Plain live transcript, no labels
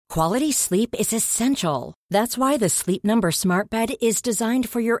Quality sleep is essential. That's why the Sleep Number Smart Bed is designed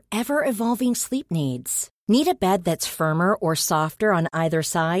for your ever-evolving sleep needs. Need a bed that's firmer or softer on either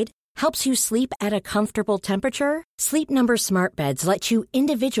side? Helps you sleep at a comfortable temperature? Sleep Number Smart Beds let you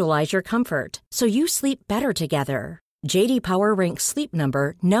individualize your comfort, so you sleep better together. J.D. Power ranks Sleep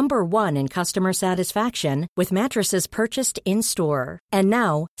Number number 1 in customer satisfaction with mattresses purchased in-store. And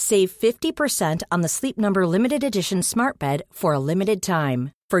now, save 50% on the Sleep Number Limited Edition Smart Bed for a limited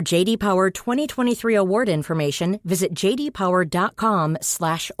time. For J.D. Power 2023 award information, visit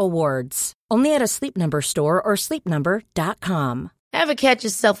jdpower.com/awards. Only at a Sleep Number store or sleepnumber.com. Ever catch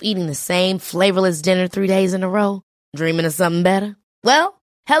yourself eating the same flavorless dinner 3 days in a row? Dreaming of something better? Well,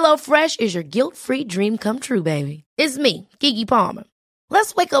 HelloFresh is your guilt-free dream come true, baby. It's me, Keke Palmer.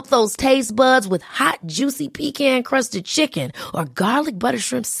 Let's wake up those taste buds with hot, juicy pecan-crusted chicken or garlic butter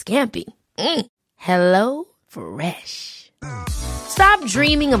shrimp scampi. Hello Fresh. Stop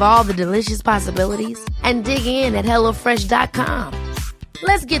dreaming of all the delicious possibilities and dig in at HelloFresh.com.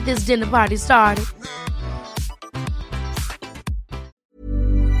 Let's get this dinner party started.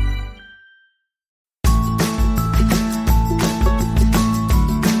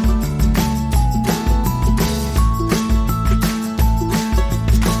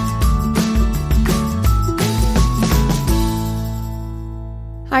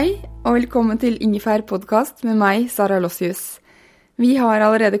 Hei, og velkommen til Ingefær podcast med meg, Sara Lossius. Vi har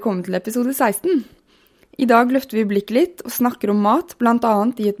allerede kommet til episode 16. I dag løfter vi blikket litt og snakker om mat, blant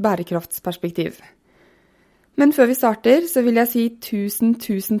annet i et bærekraftsperspektiv. Men før vi starter, så vil jeg si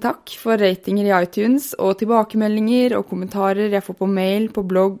tusen takk for ratinger i iTunes og tilbakemeldinger og kommentarer jeg får på mail, på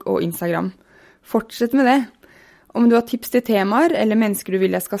blogg og Instagram. Fortsett med det. Om du har tips til temaer eller mennesker du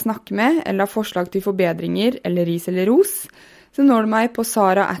vil jeg skal snakke med, eller har forslag til forbedringer eller ris eller ros, så når du meg på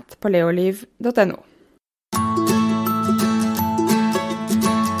sara@paleoliv.no.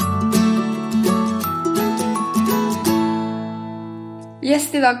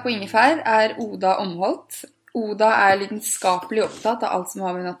 Gjest i dag på Ingefær er Oda Omholt. Oda er lidenskapelig opptatt av alt som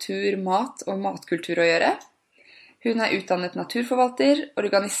har med natur, mat og matkultur å gjøre. Hun er utdannet naturforvalter,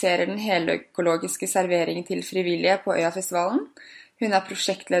 organiserer den heløkologiske serveringen til frivillige på Øyafestivalen. Hun er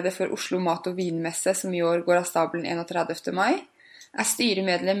prosjektleder for Oslo Mat- og Vinmesse, som i år går av stabelen 31. mai. Er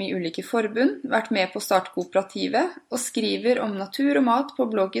styremedlem i ulike forbund, vært med på å starte kooperativet, og skriver om natur og mat på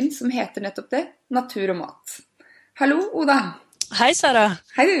bloggen som heter nettopp det, Natur og mat. Hallo, Oda. Hei, Sara.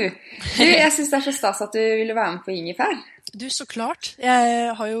 Hei du. Jeg synes det er så stas at du ville være med på Ingefær. Du, så klart.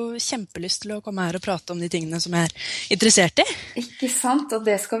 Jeg har jo kjempelyst til å komme her og prate om de tingene som jeg er interessert i. Ikke sant, og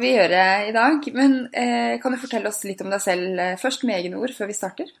det skal vi gjøre i dag. Men kan du fortelle oss litt om deg selv først med egne ord før vi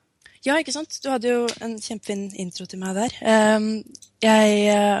starter? Ja, ikke sant? Du hadde jo en kjempefin intro til meg der.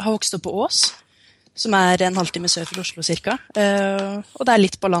 Jeg har vokst opp på Ås, som er en halvtime sør for Oslo cirka. Og det er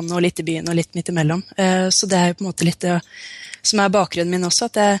litt på landet og litt i byen og litt midt imellom. Så det er jo på en måte litt det som er bakgrunnen min også,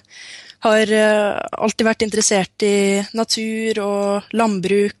 at jeg har alltid vært interessert i natur og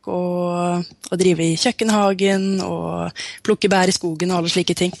landbruk og drive i kjøkkenhagen og plukke bær i skogen og alle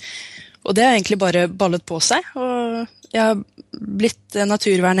slike ting. Og det har egentlig bare ballet på seg, og jeg har blitt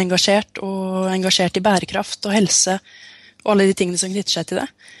naturvernengasjert og engasjert i bærekraft og helse og alle de tingene som knytter seg til det.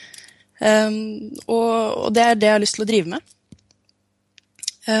 Og det er det jeg har lyst til å drive med.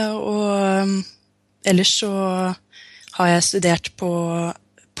 Og ellers så har jeg studert på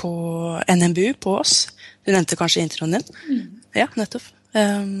NMBU på Ås. Du nevnte kanskje introen din? Ja, nettopp.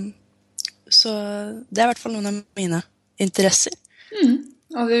 Så det er i hvert fall noen av mine interesser.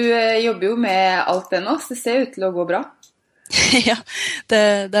 Og du jobber jo med alt det nå, så det ser ut til å gå bra. Ja, det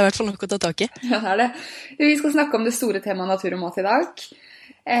er i hvert fall noe å ta tak i. Ja, det er det. Vi skal snakke om det store temaet natur og mat i dag.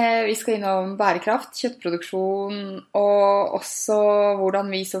 Vi skal innom bærekraft, kjøttproduksjon, og også hvordan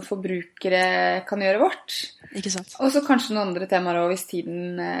vi som forbrukere kan gjøre vårt. Ikke sant? Og så kanskje noen andre temaer også, hvis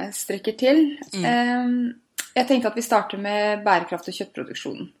tiden strekker til. Jeg tenkte at vi starter med bærekraft og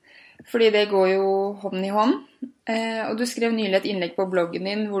kjøttproduksjon. Fordi det går jo hånd i hånd. Og du skrev nylig et innlegg på bloggen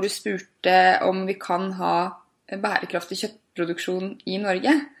din hvor du spurte om vi kan ha bærekraftig kjøttproduksjon i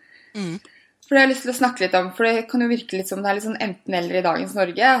Norge. For det har jeg lyst til å snakke litt om, for det kan jo virke litt som det er litt sånn enten eller i dagens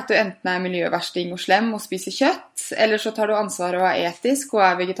Norge, at du enten er miljøversting og slem og spiser kjøtt, eller så tar du ansvar og er etisk og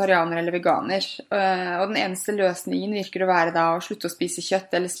er vegetarianer eller veganer. Og den eneste løsningen virker å være da å slutte å spise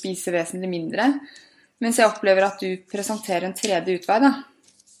kjøtt eller spise vesentlig mindre, mens jeg opplever at du presenterer en tredje utvei da.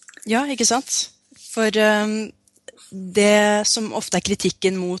 Ja, ikke sant? For det som ofte er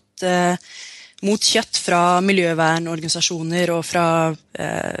kritikken mot kjøtt fra miljøvernorganisasjoner og fra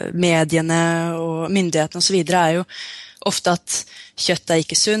mediene og myndighetene og så videre er jo ofte at kjøtt er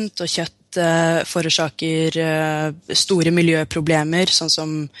ikke sunt, og kjøtt forårsaker store miljøproblemer, sånn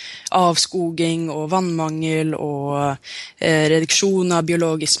som avskoging og vannmangel og reduksjon av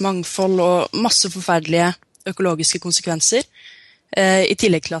biologisk mangfold og masse forferdelige økologiske konsekvenser, i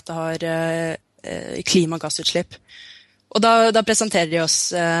tillegg til at det har klimagassutslipp. Og da presenterer de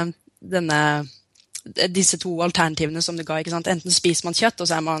oss disse to alternativene som det ga, ikke sant? Enten spiser man kjøtt, og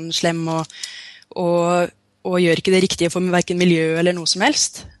så man slem og gjør ikke det riktige for hverken miljø eller noe som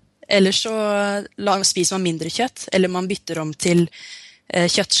helst. Eller så spiser man mindre kjøtt, eller man bytter om til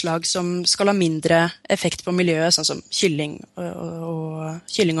kjøttslag som skal ha mindre effekt på miljøet, sånn som kylling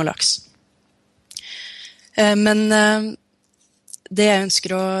og laks. Men det jeg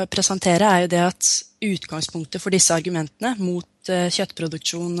ønsker å presentere er jo det at utgangspunktet for disse argumentene mot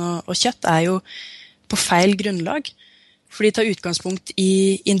kjøttproduksjon og kjøtt er jo på feil grunnlag, for de tar utgangspunkt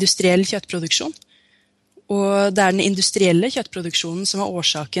i industriell kjøttproduksjon. Og det er den industrielle kjøttproduksjonen som er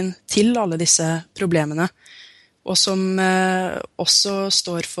årsaken til alle disse problemene, og som også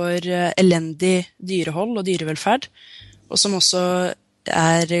står for elendig dyrehold og dyrevelferd, og som også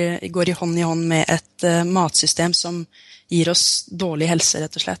går i hånd med et matsystem som gir oss dårlig helse,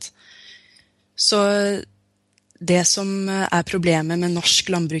 rett og slett. Så det som er problemet med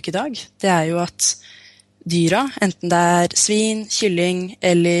norsk landbruk i dag, det er jo at dyra, enten det er svin, kylling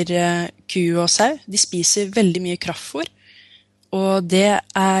eller ku og sau, de spiser veldig mye kraftfôr, og det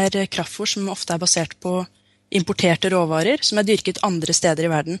er kraftfôr som ofte er basert på importerte råvarer som er dyrket andre steder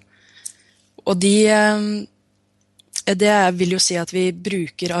i verden. Og det vil jo si at vi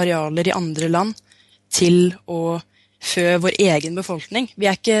bruker arealer i andre land til å fø vår egen befolkning. Vi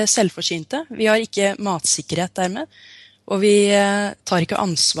er ikke selvforsynte, vi har ikke matsikkerhet dermed, og vi tar ikke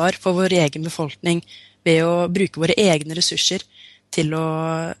ansvar for vår egen befolkning ved å bruke våre egne ressurser til å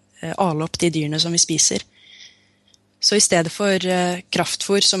ale opp de dyrene som vi spiser. Så i stedet for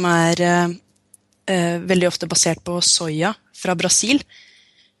kraftfôr som er veldig ofte basert på soja fra Brasil,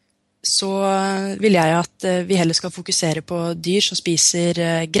 så vil jeg at vi heller skal fokusere på dyr som spiser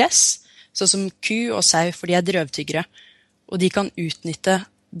gress, sånn som ku og sau, for de er drøvtyggere, og de kan utnytte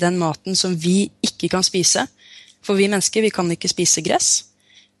den maten som vi ikke kan spise. For vi mennesker, vi kan ikke spise gress,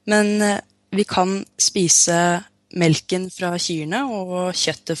 men vi kan spise melken fra kyrne og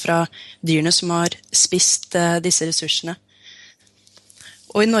kjøttet fra dyrene som har spist disse ressursene.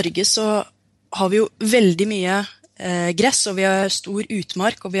 Og i Norge så har vi jo veldig mye gress, og vi har stor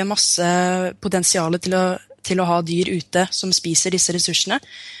utmark, og vi har masse potensial til å ha dyr ute som spiser disse ressursene,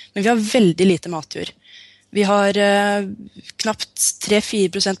 men vi har veldig lite matjord. Vi har knapt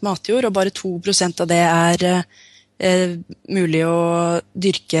 3-4% matjord, og bare 2% av det er mulig å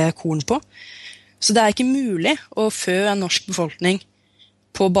dyrke korn på. Så det er ikke mulig å fø en norsk befolkning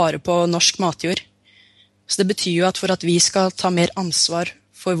bare på norsk matjord. Så det betyr jo at for at vi skal ta mer ansvar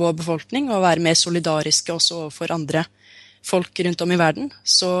for vår befolkning og være mer solidariske også overfor andre folk rundt om i verden,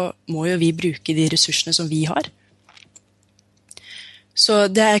 så må jo vi bruke de ressursene som vi har. Så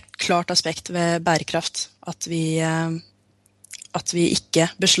det er et klart aspekt ved bærekraft, at vi ikke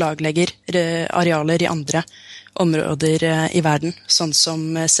beslaglegger arealer i andre områder i verden, sånn som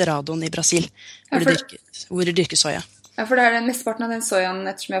Cerradoen i Brasil, hvor det dyrkes soja. Ja, for det er den mesteparten av den sojaen,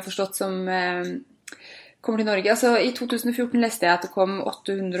 ettersom jeg har forstått, som kommer til Norge. Altså, i 2014 leste jeg at det kom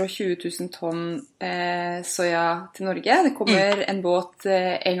 820 000 tonn soja til Norge. Det kommer en båt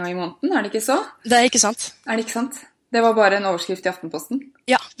en gang i måneden, er det ikke så? Det er ikke sant. Er det ikke sant? Det var bare en overskrift i Aftenposten.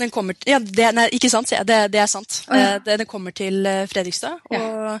 Ja, den kommer til, ikke sant, det er sant. Den kommer til Fredrikstad,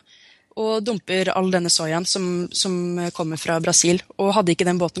 og dumper all denne sojaen som kommer fra Brasil. Og hadde ikke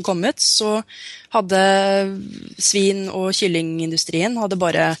den båten kommet, så hadde svin- og kyllingindustrien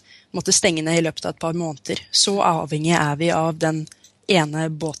bare måttet stenge ned i løpet av et par måneder. Så avhengig er vi av den ene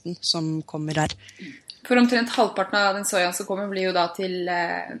båten som kommer der. For omtrent halvparten av den sojaen som kommer blir jo da til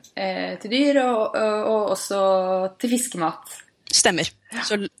dyr og også til fiskemat. Stemmer.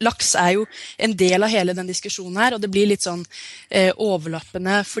 Så laks er jo en del av hele den diskusjonen her, og det blir litt sånn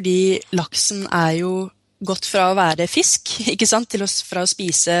overlappende, fordi laksen er jo gått fra å være fisk, ikke sant, fra å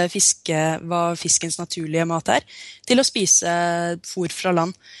spise hva fiskens naturlige mat er, til å spise fôr fra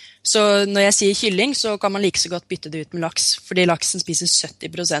land. Så når jeg sier kylling, så kan man like så godt bytte det ut med laks, fordi laksen spiser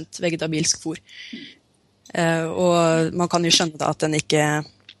 70% vegetabilsk fôr. Og man kan jo skjønne da at den ikke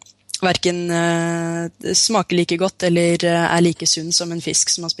hverken smaker like godt eller er like sunn som en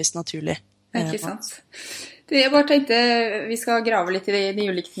fisk som har spist naturlig. Ikke sant. Jeg bare tenkte vi skal grave litt i de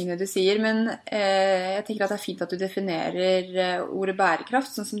ulike tingene du sier, men jeg tenker at det er fint at du definerer ordet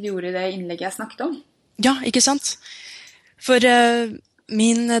bærekraft, sånn som du gjorde i det innlegget jeg snakket om. Ja, ikke sant? For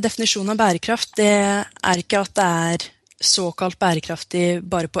min definisjon av bærekraft, det er ikke at det er såkalt bærekraftig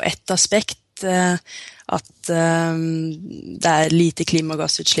bare på ett aspekt, at det lite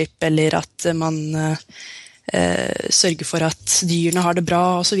klimagassutslipp, eller at man sørger for at dyrene har det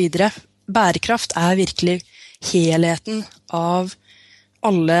bra, og så videre. Bærekraft virkelig helheten av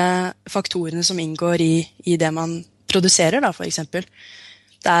alle faktorene som inngår i det man produserer, da, for eksempel.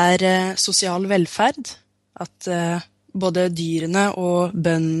 Det sosial velferd, at både dyrene og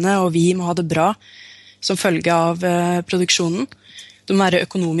bøndene og vi må ha det bra som følge av produksjonen. Det må være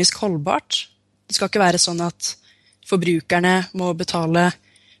økonomisk holdbart. Det skal ikke være sånn at forbrukerne må betale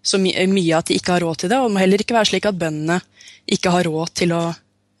så mye at de ikke har råd til det, og det må heller ikke være slik at bøndene ikke har råd til å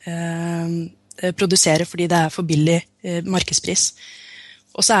produsere fordi det for billig markedspris.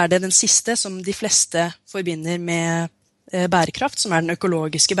 Og så det den siste som de fleste forbinder med bærekraft, som den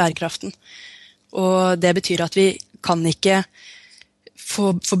økologiske bærekraften. Og det betyr at vi kan ikke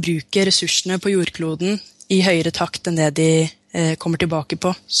forbruke ressursene på jordkloden i høyere takt enn det de kommer tilbake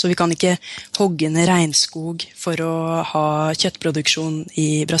på. Så vi kan ikke hogge ned regnskog for å ha kjøttproduksjon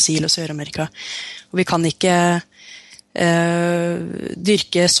i Brasil og Sør-Amerika. Og vi kan ikke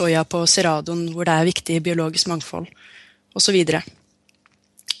dyrke soja på Cerradoen, hvor det viktig biologisk mangfold, og så videre.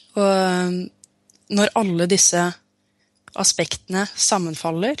 Og når alle disse aspektene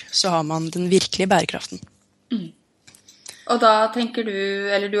sammenfaller, så har man den virkelige bærekraften. Og da tenker du,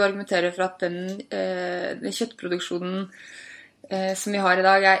 eller du argumenterer for at den kjøttproduksjonen som vi har i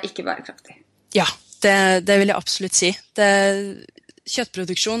dag ikke bærekraftig. Ja, det vil jeg absolutt si.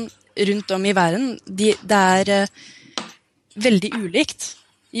 Kjøttproduksjon rundt om i verden, det veldig ulikt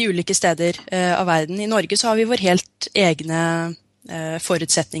i ulike steder av verden. I Norge så har vi vår helt egne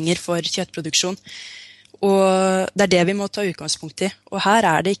forutsetninger for kjøttproduksjon. Og det det vi må ta utgangspunkt i. Og her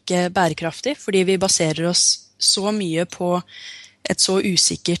det ikke bærekraftig, fordi vi baserer oss så mye på et så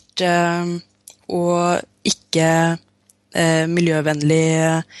usikkert og ikke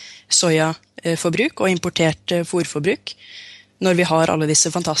miljøvennlig sojaforbruk og importert fôrforbruk, når vi har alle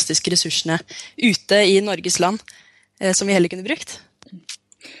disse fantastiske ressursene ute i Norges land, som vi heller kunne brukt.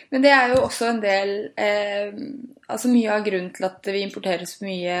 Men det jo også en del, altså mye av grunnen til at vi importerer så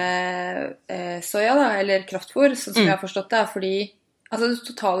mye soja, da, eller kraftfôr, sånn som jeg har forstått det, fordi altså det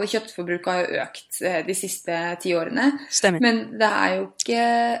totale kjøttforbruket har jo økt de siste 10 årene. Stemmer. Men det jo ikke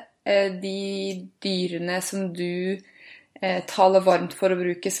de dyrene som du taler varmt for å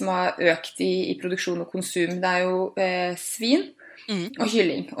bruke, som har økt i produksjon og konsum. Det jo svin og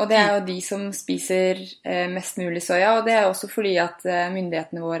kylling, og det jo de som spiser mest mulig soja, og det også fordi at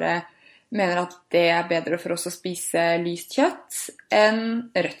myndighetene våre mener at det bedre for oss å spise lyst kjøtt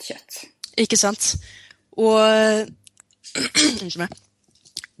enn rødt kjøtt. Ikke sant? Og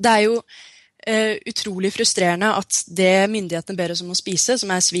det jo utrolig frustrerende at det myndighetene ber oss om å spise,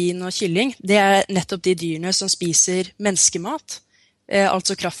 som svin og kylling, det nettopp de dyrene som spiser menneskemat,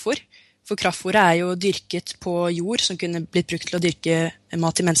 altså kraftfôr. For kraftfôret jo dyrket på jord som kunne blitt brukt til å dyrke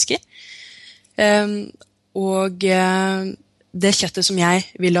mat til mennesker. Og det kjøttet som jeg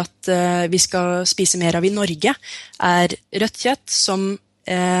vil at vi skal spise mer av i Norge, rødt kjøtt som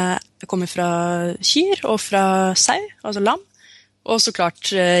kommer fra kyr og fra sau, altså lam. Og så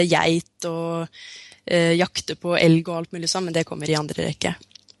klart geit og jakte på elg og alt mulig sammen, men det kommer i andre rekke.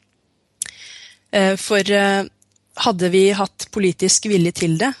 For hadde vi hatt politisk vilje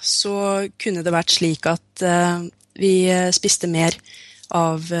til det, så kunne det vært slik at vi spiste mer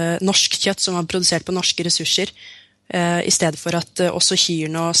av norsk kjøtt som var produsert på norske ressurser, i stedet for at også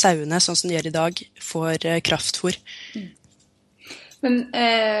kyrne og sauene, sånn som de gjør i dag, får kraftfôr. Men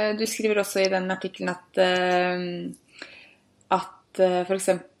du skriver også i den artikkelen at for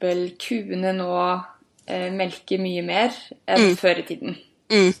eksempel kuene nå melker mye mer enn før i tiden.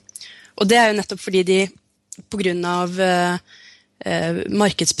 Og det jo nettopp fordi de på grunn av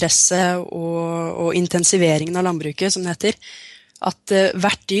markedspresset og intensiveringen av landbruket, som det heter, at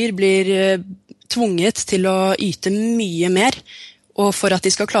hvert dyr blir tvunget til å yte mye mer, og for at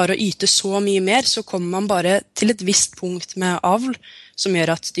de skal klare å yte så mye mer, så kommer man bare til et visst punkt med avl, som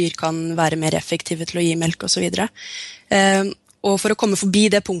gjør at dyr kan være mer effektive til å gi melk og så videre. Og for å komme forbi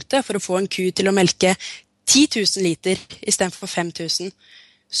det punktet, for å få en ku til å melke 10 000 liter i stedet for 5 000,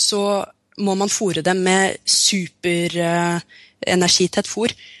 så må man fôre dem med super energitett fôr.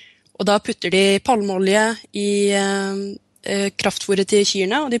 Og da putter de palmeolje i kraftfôret til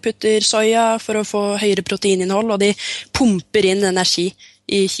kyrne, og de putter soja for å få høyere proteininnhold, og de pumper inn energi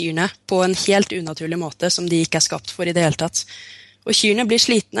i kyrne på en helt unaturlig måte som de ikke skapt for i det hele tatt. Og kyrne blir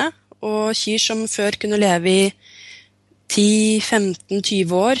slitne, og kyr som før kunne leve i 10, 15,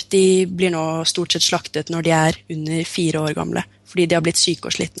 20 år, de blir nå stort sett slaktet når de under 4 år gamle, fordi de har blitt syke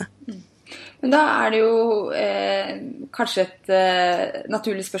og slitne. Men da det jo kanskje et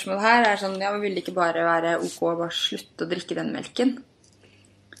naturlig spørsmål her, sånn, ja, men vil det ikke bare være ok å bare slutte å drikke den melken?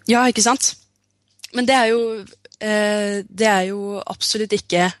 Ja, ikke sant? Men det jo absolutt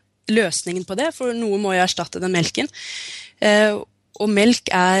ikke løsningen på det, for noe må jo erstatte den melken. Og melk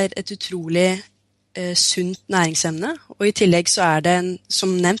et utrolig sunt næringsemne, og i tillegg så det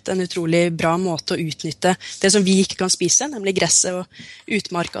som nevnt, en utrolig bra måte å utnytte det som vi ikke kan spise, nemlig gresset og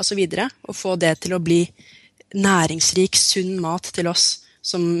utmarka og så videre, og få det til å bli næringsrik, sunn mat til oss,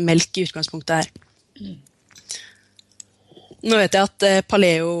 som melk i utgangspunktet Nå vet jeg at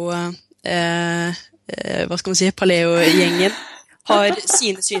paleo-gjengen har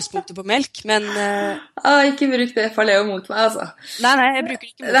sine synspunkter på melk, men ikke bruk det paleo mot meg, altså. Nei, jeg bruker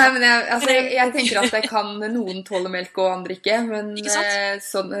det ikke mot meg. Men jeg tenker at jeg kan noen tåle melk og andre ikke, men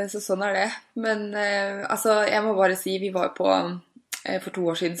sånn det. Men altså, jeg må bare si, vi var for 2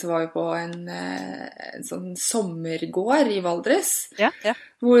 år siden så var vi på en sånn sommergård i Valdres,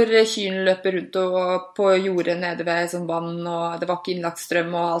 hvor kyrne løper rundt og på jordet nede ved sånn vann, og det var ikke innlagt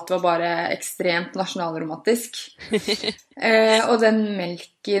strøm, og alt var bare ekstremt nasjonalromantisk. Og den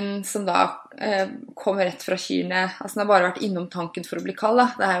melken som da kom rett fra kyrne, altså den har bare vært innom tanken for å bli kald, da.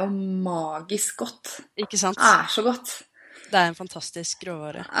 Det jo magisk godt. Ikke sant? Det så godt. Det en fantastisk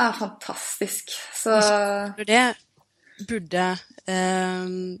råvare. Det fantastisk. Så det burde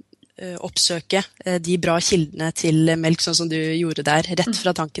oppsøke de bra kildene til melk, sånn som du gjorde der, rett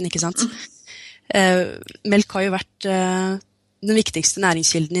fra tanken, ikke sant? Melk har jo vært den viktigste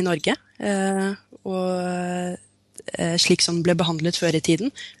næringskilden i Norge, og slik som ble behandlet før i tiden,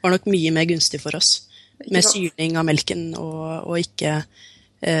 var nok mye mer gunstig for oss, med syrning av melken, og ikke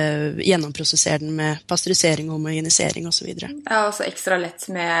gjennomprosessere den med pasteurisering og homogenisering og så videre. Også ekstra lett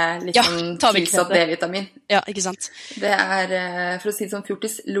med litt sånn tilsatt D-vitamin. Ja, ikke sant? Det for å si det sånn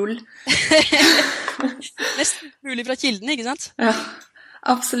fjortis, lol. Nesten mulig fra kilden, ikke sant? Ja,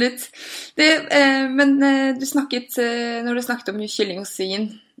 absolutt. Men når du snakket om kylling og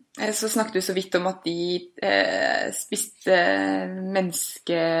svin, så snakket du så vidt om at de spiste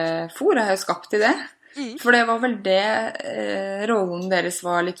menneskefôr, jo skapt i det. For det var vel det rollen deres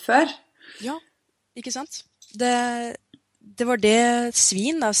var litt før? Ja, ikke sant? Det var det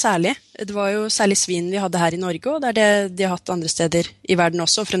svin da, særlig. Det var jo særlig svin vi hadde her i Norge, og det det de har hatt andre steder i verden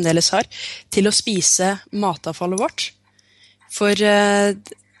også, og fremdeles har, til å spise matavfallet vårt. For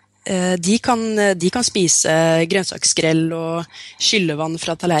de kan spise grønnsaksskrell og skyllevann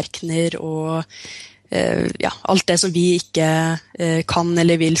fra tallerkener og alt det som vi ikke kan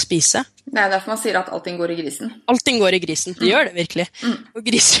eller vil spise. Det derfor man sier at allting går i grisen. Allting går i grisen, det gjør det virkelig. Og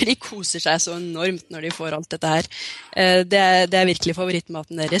griser de koser seg så enormt når de får alt dette her. Det virkelig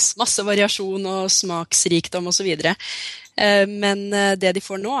favorittmaten deres. Masse variasjon og smaksrikdom og så videre. Men det de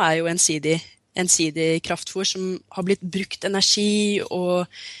får nå jo ensidig kraftfôr som har blitt brukt energi og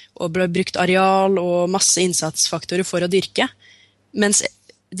ble brukt areal og masse innsatsfaktorer for å dyrke. Mens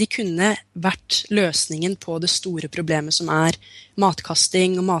de kunne vært løsningen på det store problemet som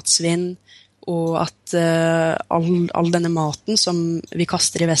matkasting og matsvinn, og at all denne maten som vi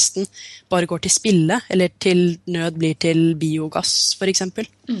kaster i Vesten bare går til spille, eller til nød blir til biogass, for eksempel.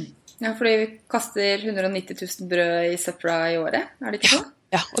 Ja, fordi vi kaster 190 000 brød i søpla i året, det ikke så?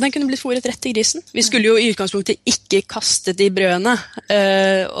 Ja, og den kunne blitt fôret rett i grisen. Vi skulle jo i utgangspunktet ikke kastet de brødene,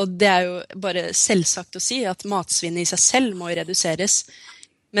 og det jo bare selvsagt å si at matsvinnet i seg selv må reduseres.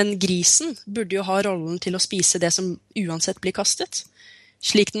 Men grisen burde jo ha rollen til å spise det som uansett blir kastet,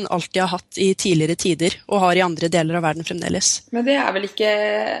 slik den alltid har hatt i tidligere tider, og har i andre deler av verden fremdeles. Men det vel ikke,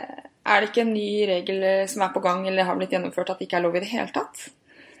 det ikke en ny regel som på gang, eller har blitt gjennomført at det ikke lov i det hele tatt?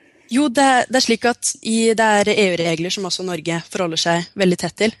 Jo, det slik at det EU-regler som også Norge forholder seg veldig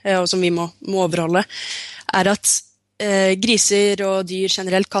tett til, og som vi må overholde, at griser og dyr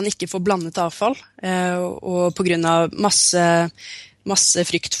generelt kan ikke få blandet avfall, og på grunn av masse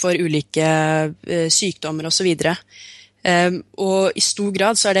frykt for ulike sykdommer og så videre. Og i stor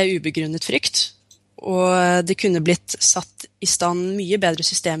grad så det ubegrunnet frykt, og det kunne blitt satt i stand mye bedre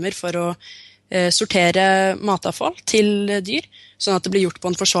systemer for å sortere matavfall til dyr, sånn at det blir gjort på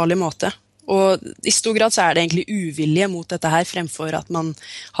en forsvarlig måte. Og i stor grad så det egentlig uvilje mot dette her, fremfor at man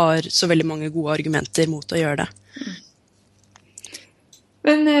har så veldig mange gode argumenter mot å gjøre det.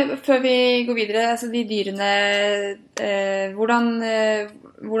 Men før vi går videre, altså de dyrene, hvordan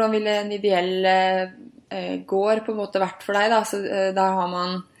ville en ideell gård på en måte vært for deg da? Altså, da har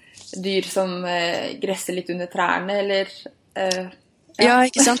man dyr som gresser litt under trærne, eller... Ja,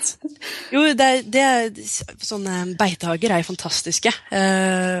 ikke sant? Jo, sånne beitehager jo fantastiske,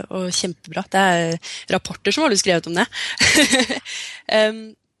 og kjempebra. Det rapporter som har du skrevet om det.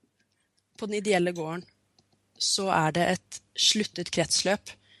 på den ideelle gården så det et sluttet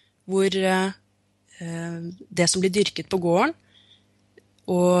kretsløp hvor det som blir dyrket på gården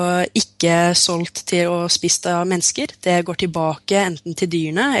og ikke solgt til å spist av mennesker, det går tilbake enten til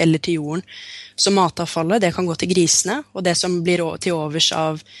dyrene eller til jorden. Så matavfallet, det kan gå til grisene, og det som blir til overs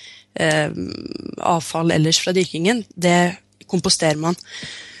av avfall ellers fra dyrkingen, det komposterer man.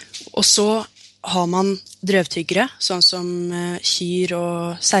 Og så har man drøvtyggere, sånn som kyr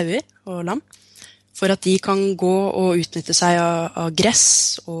og sauer og lam, for at de kan gå og utnytte seg av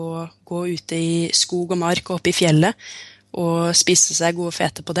gress og gå ute i skog og mark og oppe i fjellet og spise seg gode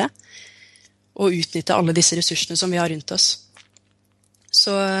fete på det og utnytte alle disse ressursene som vi har rundt oss.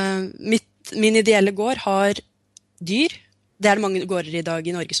 Så min ideelle gård har dyr. Det det mange gårder i dag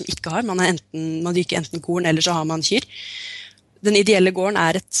i Norge som ikke har. Man dyrker enten korn eller så har man kyr. Den ideelle gården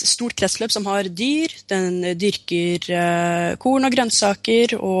et stort kretsløp som har dyr. Den dyrker korn og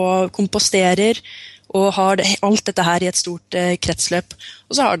grønnsaker og komposterer og har alt dette her i et stort kretsløp.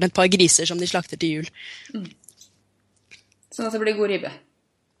 Og så har den et par griser som de slakter til jul. Sånn at det blir god ribbe.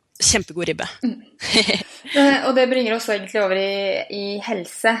 Kjempegod ribbe. Og det bringer oss egentlig over i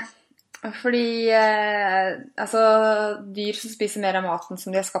helse. Fordi dyr som spiser mer av maten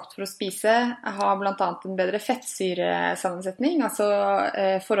som de skapt for å spise, har blant annet en bedre fettsyresammensetning, altså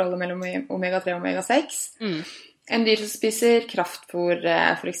forholdet mellom omega-3 og omega-6. En dyr som spiser kraftfôr,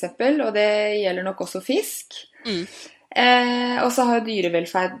 for eksempel, og det gjelder nok også fisk. Og så har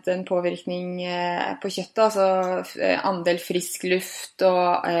dyrevelferd en påvirkning på kjøttet, altså andel frisk luft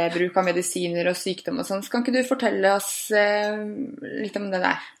og bruk av medisiner og sykdom og sånn. Så kan ikke du fortelle oss litt om det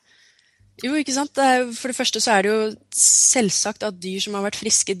der? Jo, ikke sant? For det første så det jo selvsagt at dyr som har vært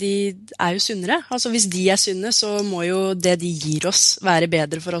friske, de jo sunnere. Altså hvis de sunne, så må jo det de gir oss være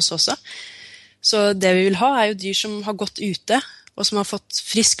bedre for oss også. Så det vi vil ha jo dyr som har gått ute, og som har fått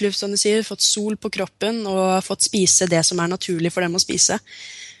frisk luft, som du sier, fått sol på kroppen, og har fått spise det som naturlig for dem å spise.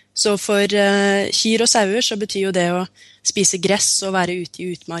 Så for kyr og sauer så betyr jo det å spise gress og være ute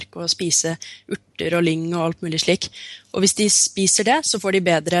i utmark og spise urter og lyng og alt mulig slik. Og hvis de spiser det, så får de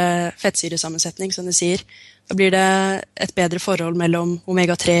bedre fettsyresammensetning, som du sier. Da blir det et bedre forhold mellom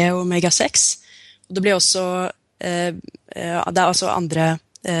omega-3 og omega-6. Og det blir også, det også andre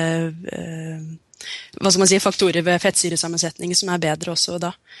faktorer ved fettsyresammensetning som bedre også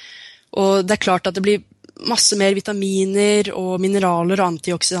da. Og det klart at det blir masse mer vitaminer og mineraler og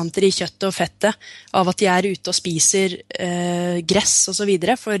antioksidanter i kjøttet og fettet av at de ute og spiser gress og så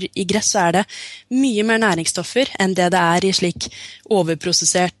videre, for i gress så det mye mer næringsstoffer enn det i slik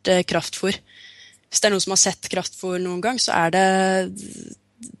overprosessert kraftfôr. Hvis det noen som har sett kraftfôr noen gang, så det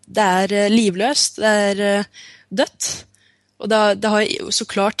livløst, det dødt, og det har så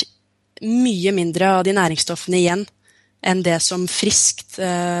klart mye mindre av de næringsstoffene igjen enn det som friskt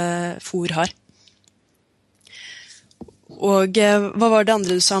fôr har. Og hva var det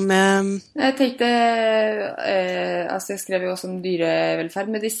andre du sa med? Jeg tenkte, jeg skrev jo også om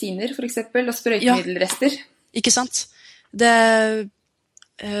dyrevelferd, medisiner for eksempel, og sprøytemiddelrester. Ja, ikke sant? Det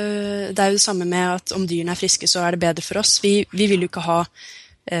jo det samme med at om dyrene friske, så det bedre for oss. Vi vil jo ikke ha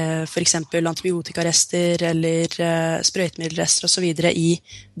for eksempel antibiotikarester eller sprøytemiddelrester og så videre i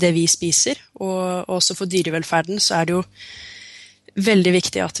det vi spiser. Og også for dyrevelferden så det jo veldig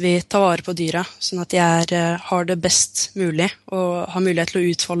viktig at vi tar vare på dyra, sånn at de har det best mulig, og har mulighet til å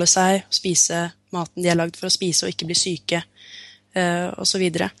utfolde seg, spise maten de laget for å spise, og ikke bli syke, og så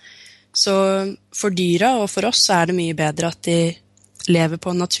videre. Så for dyra og for oss så det mye bedre at de lever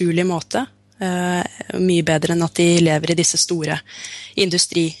på en naturlig måte, mye bedre enn at de lever i disse store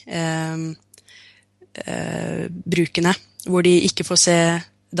industribrukene, hvor de ikke får se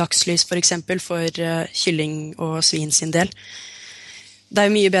dagslys for eksempel for kylling og svin sin del. Det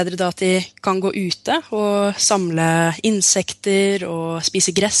jo mye bedre da at de kan gå ute og samle insekter og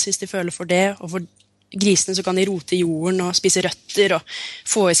spise gress hvis de føler for det, og for grisene så kan de rote i jorden og spise røtter og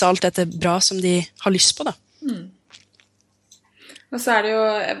få i seg alt dette bra som de har lyst på da. Og så det jo,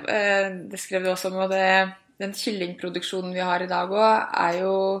 det skrev du også om, og den kyllingproduksjonen vi har i dag også,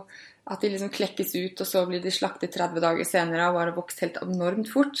 jo at de liksom klekkes ut, og så blir de slaktet 30 dager senere og bare vokst helt enormt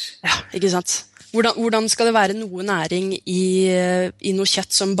fort. Ja, ikke sant? Hvordan skal det være noe næring i noe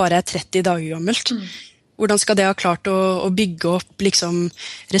kjøtt som bare 30 dager gammelt? Hvordan skal det ha klart å bygge opp liksom,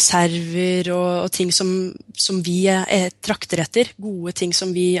 reserver og ting som vi trakter etter? Gode ting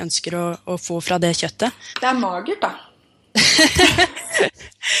som vi ønsker å få fra det kjøttet? Det magert da.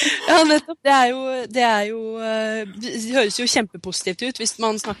 Ja, nettopp. Det høres jo kjempepositivt ut hvis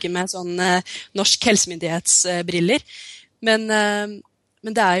man snakker med sånn norsk helsemyndighetsbriller. Men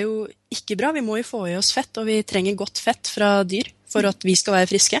det jo ikke bra. Vi må jo få i oss fett, og vi trenger godt fett fra dyr for at vi skal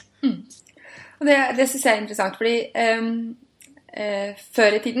være friske. Og det synes jeg interessant, fordi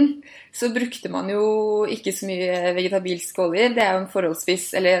før i tiden så brukte man jo ikke så mye vegetabilske oljer. Det jo en forholdsvis,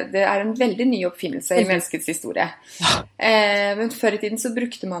 eller det en veldig ny oppfinnelse i menneskets historie. Men før i tiden så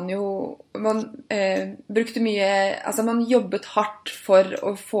brukte man brukte mye, altså man jobbet hardt for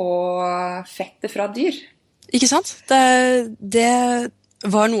å få fettet fra dyr. Ikke sant? Det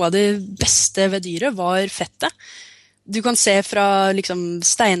var noe av det beste ved dyret, var fettet. Du kan se fra liksom,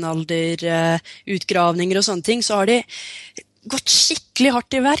 steinalder, utgravninger og sånne ting, så har de gått skikkelig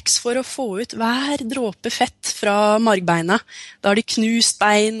hardt i verks for å få ut hver dråpe fett fra margbeina. Da har de knust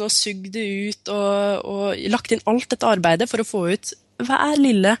bein og sugd det ut og lagt inn alt dette arbeidet for å få ut hver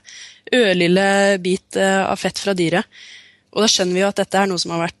ørlille bit av fett fra dyret. Og da skjønner vi jo at dette noe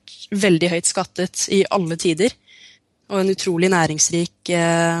som har vært veldig høyt skattet i alle tider, og en utrolig næringsrik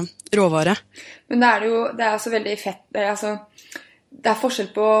råvare. Men det også veldig fett, det forskjell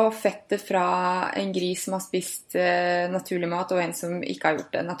på fettet fra en gris som har spist naturlig mat, og en som ikke har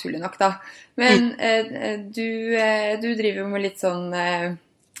gjort det naturlig nok da. Men du driver jo med litt sånn,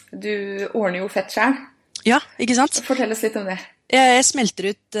 du ordner jo fett selv. Ja, ikke sant? Fortell oss litt om det. Jeg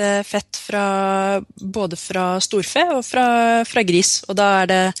smelter ut fett både fra storfe og fra gris, og da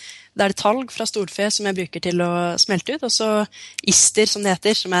det talg fra storfe som jeg bruker til å smelte ut, og så ister, som det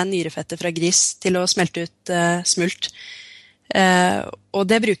heter, som nyrefettet fra gris, til å smelte ut smult. Og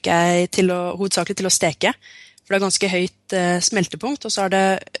det bruker jeg hovedsakelig til å steke, for det ganske høyt smeltepunkt, og så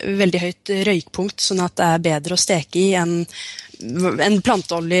det veldig høyt røykpunkt, sånn at det bedre å steke i enn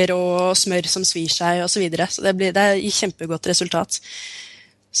planteoljer og smør som svir seg, og så videre. Så det gir kjempegodt resultat.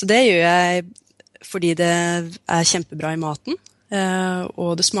 Så det gjør jeg fordi det kjempebra i maten,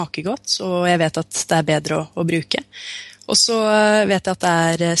 og det smaker godt, og jeg vet at det bedre å bruke. Og så vet jeg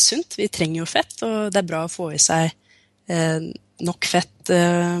at det sunt, vi trenger jo fett, og det bra å få i seg nok fett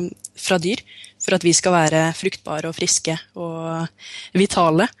fra dyr, for at vi skal være fruktbare og friske og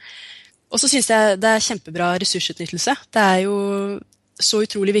vitale. Og så synes jeg det kjempebra ressursutnyttelse. Det jo så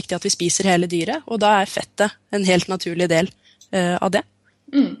utrolig viktig at vi spiser hele dyret, og da fettet en helt naturlig del av det.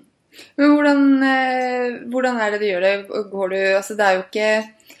 Mm. Men hvordan det du gjør det? Altså det jo ikke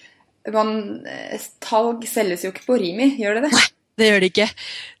talg selges jo ikke på Rimi, gjør det det? Nei, det gjør det ikke.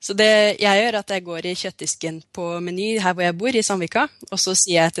 Så det jeg gjør at jeg går i kjøttdisken på Meny her hvor jeg bor i Sandvika, og så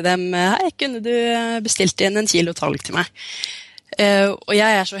sier jeg til dem, hei, kunne du bestilt inn 1 kilo talg til meg? Og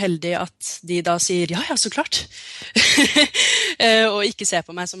jeg så heldig at de da sier, ja, så klart. Og ikke ser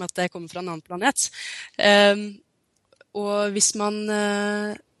på meg som at jeg kommer fra en annen planet. Og hvis man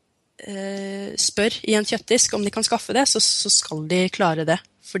spør i en kjøttdisk om de kan skaffe det, så skal de klare det.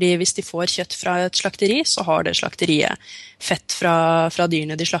 Fordi hvis de får kjøtt fra et slakteri, så har det slakteriet fett fra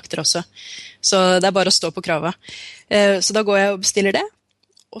dyrene de slakter også. Så det bare å stå på kravet. Så da går jeg og bestiller det,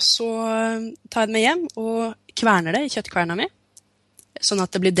 og så tar jeg det med hjem og kverner det i kjøttkverna mi, sånn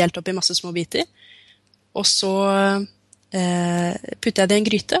at det blir delt opp i masse små biter. Og så putter jeg det i en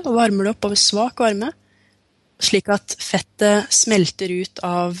gryte og varmer det opp over svak varme, slik at fettet smelter ut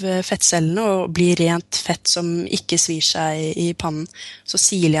av fettcellene og blir rent fett som ikke svir seg i pannen. Så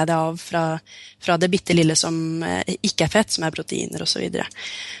siler jeg det av fra det bittelille som ikke fett, som proteiner og så videre.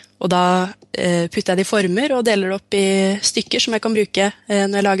 Og da putter jeg det i former og deler det opp i stykker som jeg kan bruke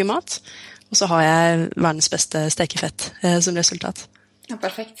når jeg lager mat. Og så har jeg verdens beste stekefett som resultat. Ja,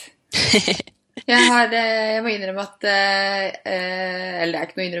 perfekt. Jeg må innrømme at eller det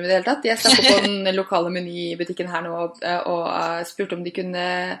ikke noe å innrømme i det hele tatt. Jeg stakk på den lokale Meny-butikken her nå og spurte om de kunne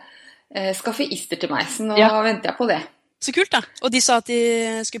skaffe ister til meg, så nå venter jeg på det. Så kult da. Og de sa at de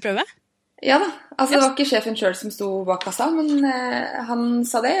skulle prøve? Ja da, altså det var ikke sjefen selv som stod bak kassa, men han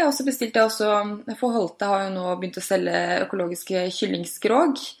sa det, og så bestilte jeg også, for Holte har jo nå begynt å selge økologiske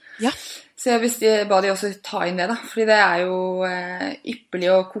kyllingskrog. Ja. Så jeg ba de også ta inn det da, fordi det jo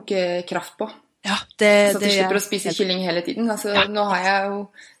ypperlig å koke kraft på. Ja, så at du slipper å spise kylling hele tiden. Altså, nå har jeg jo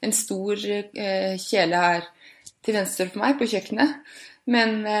en stor kjele her til venstre for meg på kjøkkenet, men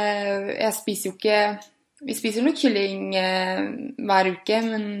jeg spiser jo ikke, vi spiser nok kylling hver uke,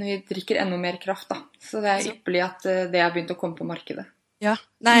 men vi drikker enda mer kraft da. Så det ypperlig at det har begynt å komme på markedet. Ja,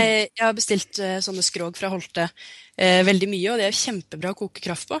 nei, jeg har bestilt sånne skrog fra Holte veldig mye, og det jo kjempebra å koke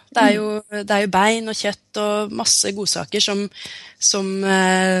kraft på. Det jo bein og kjøtt og masse godsaker som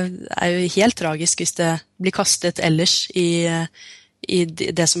jo helt tragisk hvis det blir kastet ellers i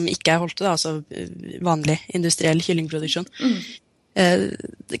det som ikke Holte, da, altså vanlig industriell kyllingproduksjon.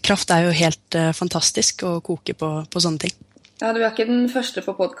 Kraft jo helt fantastisk å koke på sånne ting. Ja, du ikke den første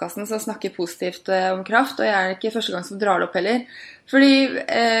på podcasten som snakker positivt om kraft, og jeg ikke første gang som drar det opp heller. Fordi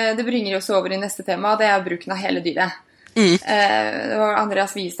det bringer oss over i neste tema, det bruken av hele dyret. Det var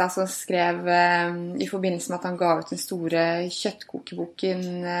Andreas Wiestad som skrev i forbindelse med at han ga ut den store kjøttkokeboken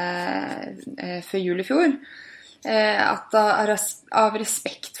før jul I fjor, at av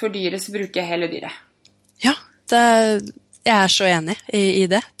respekt for dyret så bruker jeg hele dyret. Ja, jeg så enig i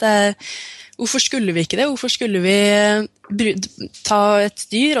det. Hvorfor skulle vi ikke det? Hvorfor skulle vi ta et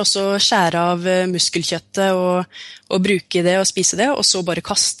dyr og så skjære av muskelkjøttet og bruke det og spise det, og så bare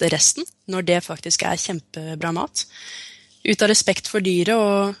kaste resten, når det faktisk kjempebra mat? Ut av respekt for dyret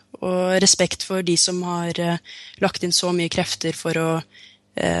og respekt for de som har lagt inn så mye krefter for å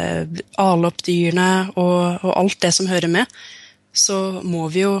ale opp dyrene og alt det som hører med, så må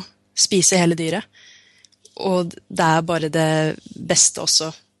vi jo spise hele dyret. Og det bare det beste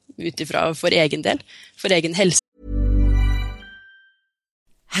også, utifra for egen del, for egen helse.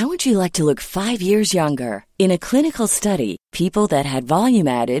 How would you like to look 5 years younger? In a clinical study, people that had volume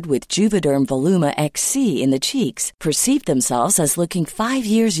added with Juvederm Voluma XC in the cheeks perceived themselves as looking 5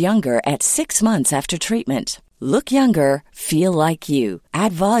 years younger at 6 months after treatment. Look younger, feel like you.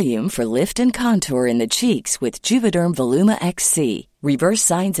 Add volume for lift and contour in the cheeks with Juvederm Voluma XC. Reverse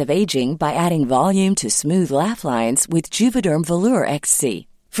signs of aging by adding volume to smooth laugh lines with Juvederm Volure XC.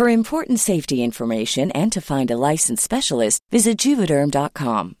 For important safety information and to find a licensed specialist, visit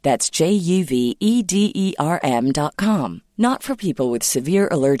Juvederm.com. That's JUVEDERM.com. Not for people with severe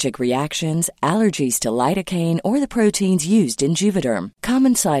allergic reactions, allergies to lidocaine, or the proteins used in Juvederm.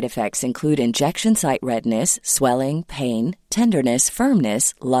 Common side effects include injection site redness, swelling, pain, tenderness,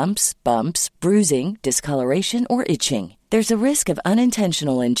 firmness, lumps, bumps, bruising, discoloration, or itching. There's a risk of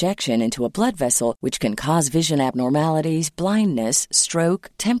unintentional injection into a blood vessel, which can cause vision abnormalities, blindness, stroke,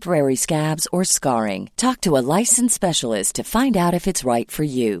 temporary scabs, or scarring. Talk to a licensed specialist to find out if it's right for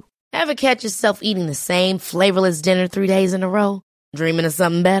you. Ever catch yourself eating the same flavorless dinner 3 days in a row? Dreaming of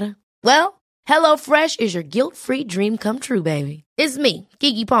something better? Well, HelloFresh is your guilt-free dream come true, baby. It's me,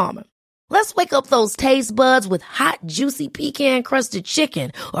 Keke Palmer. Let's wake up those taste buds with hot, juicy pecan-crusted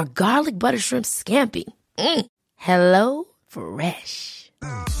chicken or garlic butter shrimp scampi. Hello Fresh.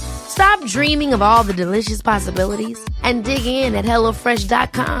 Stop dreaming of all the delicious possibilities and dig in at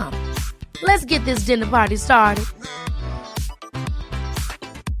HelloFresh.com. Let's get this dinner party started.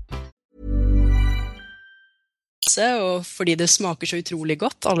 Og fordi det smaker så utrolig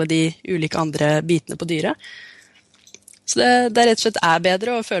godt, alle de ulike andre bitene på dyret. Så det rett og slett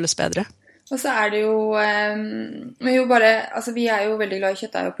bedre og føles bedre. Og så det jo, altså vi jo veldig glad I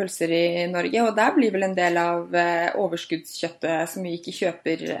kjøttdeig og pølser I Norge, og der blir vel en del av overskuddskjøttet som vi ikke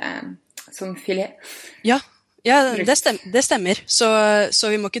kjøper som filet. Ja, det stemmer. Så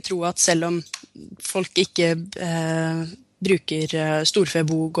vi må ikke tro at selv om folk ikke bruker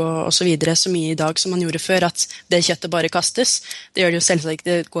storfebog og så videre så mye I dag som man gjorde før, at det kjøttet bare kastes. Det gjør det jo selvsagt,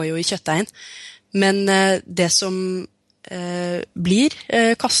 det går jo I kjøttdeigen. Men det som blir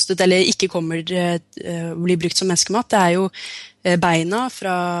kastet eller ikke blir brukt som menneskemat, det jo beina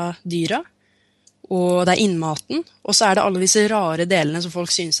fra dyra, og det innmaten, og så det alle disse rare delene som folk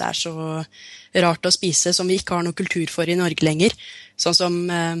synes så rart å spise, som vi ikke har noe kultur for I Norge lenger, sånn som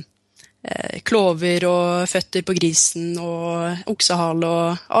klover og føtter på grisen og oksehale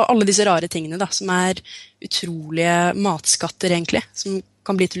og alle disse rare tingene da, som utrolige matskatter egentlig, som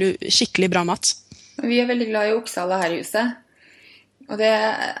kan bli til skikkelig bra mat. Vi veldig glad I oksehale her I huset, og det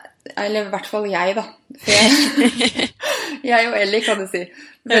eller I hvert fall jeg da, for jeg og Ellie kan du si,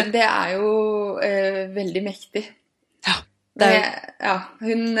 men det jo veldig mektig. Ja,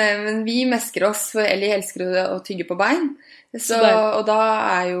 men vi mesker oss, for Ellie elsker å tygge på bein, og da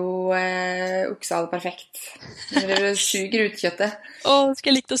jo oksehale perfekt. Når du suger ut kjøttet.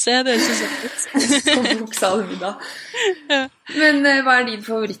 Skal jeg like å se det, så sånn ut. Så kommer oksehale middag. Ja. Men hva din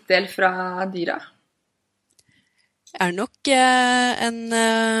favorittdel fra dyra? Jeg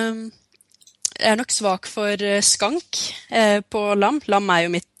nok svak for skank på lam. Lam jo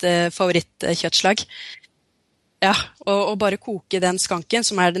mitt favorittkjøttslag. Ja, og bare koke den skanken,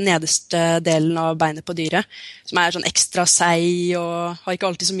 som den nederste delen av beinet på dyret, som sånn ekstra seig, og har ikke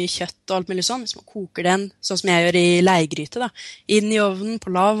alltid så mye kjøtt og alt mulig sånn. Hvis man koker den, sånn som jeg gjør I leigryte, da, inn I ovnen på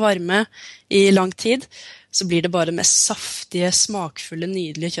lav varme I lang tid, så blir det bare det mest saftige, smakfulle,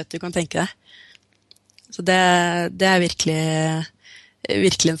 nydelige kjøtt du kan tenke deg. Så det virkelig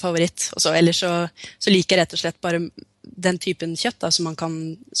en favoritt. Og så, ellers så liker jeg rett og slett bare den typen kjøtt da, som man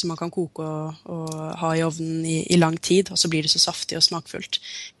kan koke og ha I ovnen I lang tid, og så blir det så saftig og smakfullt.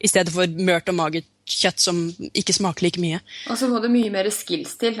 I stedet for mørt og magert kjøtt som ikke smaker like mye. Og så må det mye mer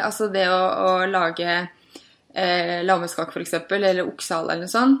skills til. Altså det å lage lammeskak for eksempel, eller oksehale eller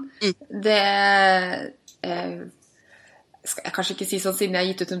noe sånt. Det skal jeg kanskje ikke si sånn siden jeg har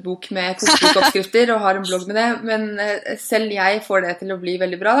gitt ut en bok med kokebokoppskrifter og har en blogg med det, men selv jeg får det til å bli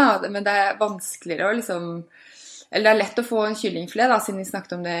veldig bra, da. Men det er vanskeligere å liksom, eller det er lett å få en kyllingfilet, da, siden vi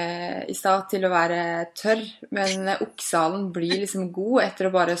snakket om det i stad, til å være tørr, men oksehalen blir liksom god etter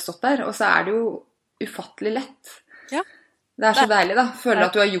å bare stått der, og så er det jo ufattelig lett. Ja. Det er så deilig da, føler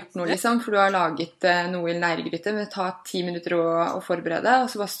at du har gjort noe liksom, for du har laget noe i en leirgryte, men det tar 10 minutter å forberede, og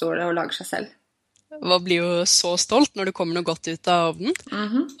så bare står det og lager seg selv. Man blir jo så stolt når det kommer noe godt ut av ovnen.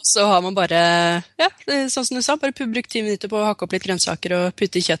 Så har man bare, ja, sånn som du sa, bare brukt 10 minutter på å hakke opp litt grønnsaker og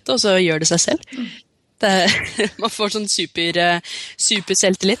putte i kjøttet, og så gjør det seg selv. Man får sånn super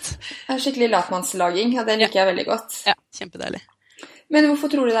selvtillit. Det er skikkelig latmannslaging, og det liker jeg veldig godt. Ja, kjempedeilig. Men hvorfor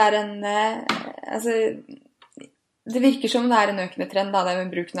tror du det er altså, det virker som det er en økende trend da, det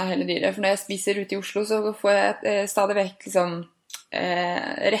med bruken av hele dyret. For når jeg spiser ute i Oslo, så får jeg stadig vekk liksom,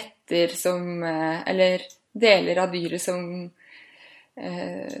 retter som, eller deler av dyret som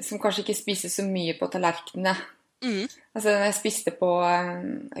kanskje ikke spises så mye på tallerkenene. Altså, når jeg spiste på,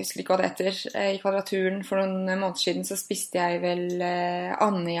 jeg husker ikke hva det heter, i Kvadraturen for noen måneder siden, så spiste jeg vel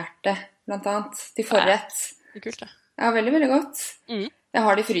andehjerte, blant annet, til forrett. Det er kult, det. Ja, veldig, veldig godt. Jeg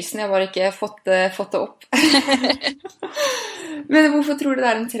har det i frysen, jeg har bare ikke fått det opp. Men hvorfor tror du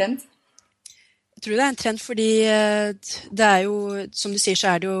det er en trend? Jeg tror det er en trend fordi det er jo, som du sier,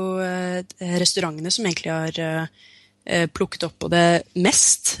 så er det jo restaurantene som egentlig har plukket opp på det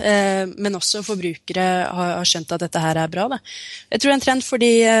mest, men også forbrukere har skjønt at dette her er bra. Da. Jeg tror det er en trend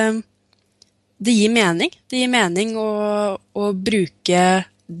fordi det gir mening. Det gir mening å bruke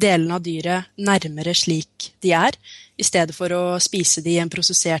delene av dyret nærmere slik de er, i stedet for å spise de i en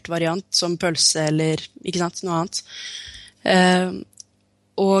prosessert variant som pølse eller ikke sant, noe annet.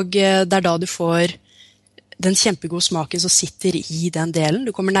 Og det er da du får den kjempegode smaken som sitter i den delen.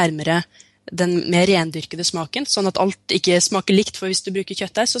 Du kommer nærmere den mer rendyrkede smaken, sånn at alt ikke smaker likt, for hvis du bruker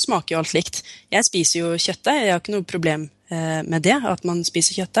kjøttdeig, så smaker jo alt likt. Jeg spiser jo kjøttdeig, jeg har ikke noe problem med det, at man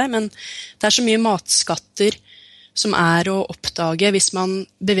spiser kjøttdeig, men det er så mye matskatter som er å oppdage hvis man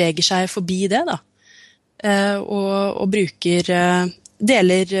beveger seg forbi det, da. Og bruker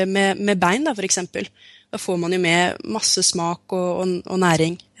deler med bein, da, for eksempel. Da får man jo med masse smak og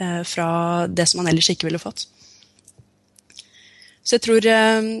næring fra det som man ellers ikke ville fått. Så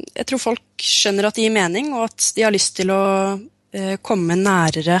jeg tror folk skjønner at det gir mening, og at de har lyst til å komme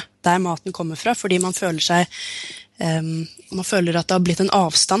nærere der maten kommer fra, fordi man føler at det har blitt en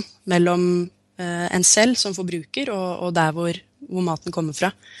avstand mellom en selv som forbruker og der hvor maten kommer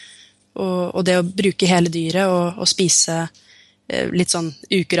fra. Og det å bruke hele dyret og spise litt sånn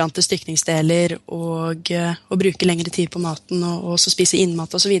ukurante stykningsdeler og bruke lengre tid på maten og så spise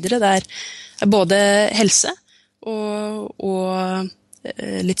innmat og så videre, det er både helse og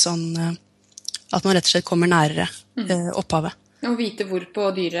litt sånn at man rett og slett kommer nærere opphavet. Og vite hvor på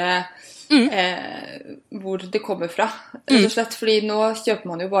dyret hvor det kommer fra, rett og slett, fordi nå kjøper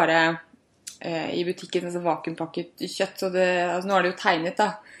man jo bare i butikken altså vakuumpakket kjøtt, så altså, nå er det jo tegnet da,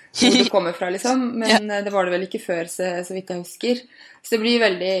 hvor det kommer fra liksom, men det var det vel ikke før så vidt jeg husker. Så det blir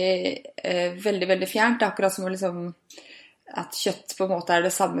veldig, veldig fjernt, det er akkurat som liksom, at kjøtt på en måte er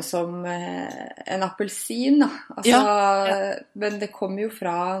det samme som en appelsin da. Altså, men det kommer jo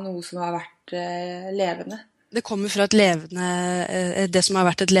fra noe som har vært levende. Det kommer fra det som har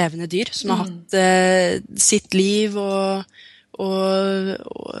vært et levende dyr, som har hatt sitt liv og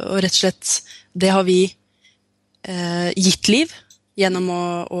rett og slett det har vi gitt liv gjennom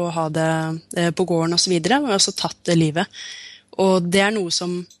å ha det på gården og så videre, men også tatt det livet. Og det er noe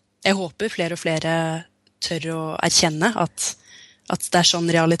som jeg håper flere og flere tør å erkjenne, at det er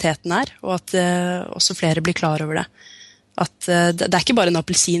sånn realiteten er, og at også flere blir klar over det. At det er ikke bare en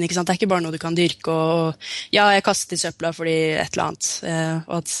appelsin, ikke sant? Det er ikke bare noe du kan dyrke, og ja, jeg kastet i søpla fordi et eller annet,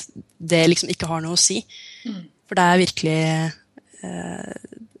 og at det liksom ikke har noe å si. For det er virkelig,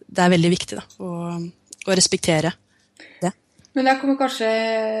 det er veldig viktig da, å respektere det. Men der kommer kanskje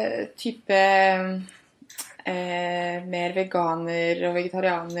type mer veganer- og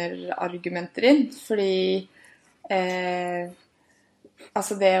vegetarianer-argumenter inn, fordi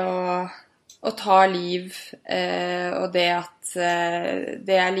altså det å ta liv, og det at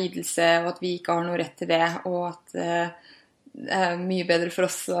det er lidelse, og at vi ikke har noe rett til det, og at det er mye bedre for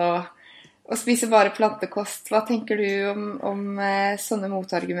oss å spise bare plantekost. Hva tenker du om sånne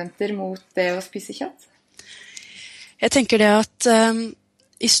motargumenter mot det å spise kjøtt? Jeg tenker det at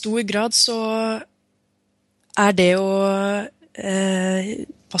i stor grad så er det å,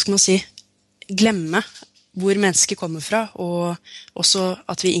 hva skal man si, glemme hvor mennesket kommer fra, og også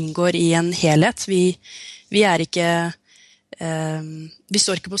at vi inngår i en helhet. Vi er ikke vi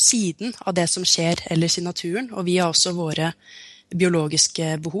står ikke på siden av det som skjer ellers i naturen, og vi har også våre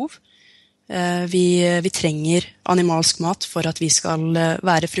biologiske behov. Vi trenger animalsk mat for at vi skal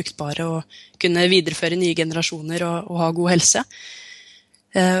være fruktbare og kunne videreføre nye generasjoner og ha god helse.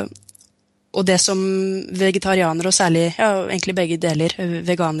 Og det som vegetarianere, og særlig, egentlig begge deler,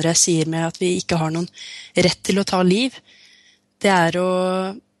 veganere sier med at vi ikke har noen rett til å ta liv, det er å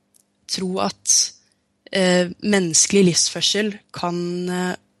tro at menneskelig livsførsel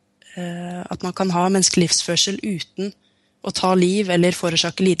at man kan ha menneskelig livsførsel uten å ta liv eller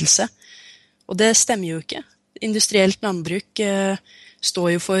forårsake lidelse. Og det stemmer jo ikke. Industrielt landbruk står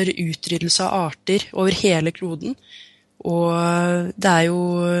jo for utryddelse av arter over hele kloden, og det er jo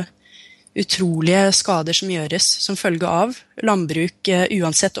utrolige skader som gjøres som følge av landbruk,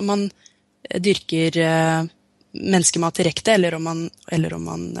 uansett om man dyrker menneskemat direkte eller om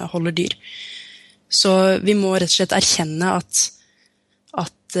man holder dyr. Så vi må rett og slett erkjenne at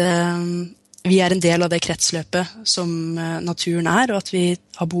vi er en del av det kretsløpet som naturen er, og at vi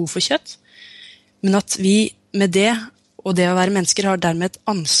har behov for kjøtt. Men at vi med det, og det å være mennesker, har dermed et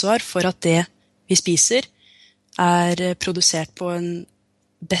ansvar for at det vi spiser er produsert på en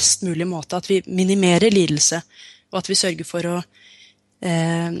best mulig måte, at vi minimerer lidelse, og at vi sørger for å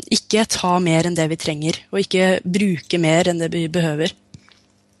ikke ta mer enn det vi trenger, og ikke bruke mer enn det vi behøver.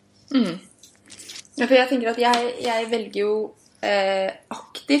 Ja, for jeg tenker at jeg velger jo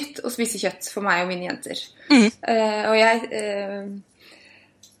aktivt å spise kjøtt for meg og mine jenter. Og jeg...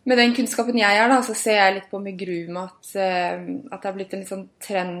 Med den kunnskapen jeg er da, så ser jeg litt på med gru med at det har blitt en litt sånn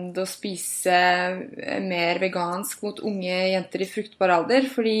trend å spise mer vegansk mot unge jenter i fruktbar alder,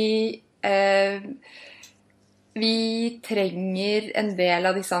 fordi vi trenger en del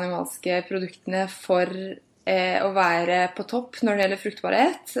av disse animalske produktene for å være på topp når det gjelder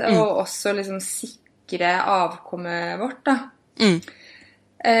fruktbarhet, og også liksom sikre avkommet vårt da.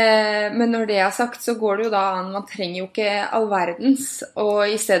 Men når det er sagt, så går det jo da an, man trenger jo ikke all verdens, og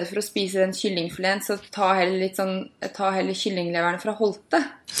i stedet for å spise den kyllingfileten, så ta heller kyllingleverne fra Holte.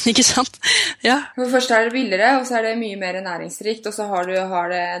 Ikke sant? Ja. For først er det billigere, og så er det mye mer næringsrikt, og så har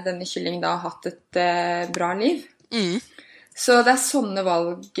denne kyllingen da hatt et bra liv. Så det er sånne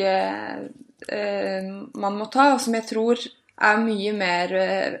valg man må ta, og som jeg tror er mye mer,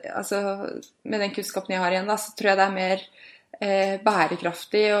 altså med den kunnskapen jeg har igjen da, så tror jeg det er mer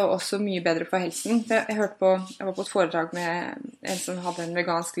bærekraftig og også mye bedre for helsen. Jeg var på et foredrag med en som hadde en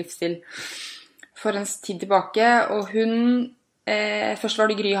vegansk livsstil for en tid tilbake, og hun først var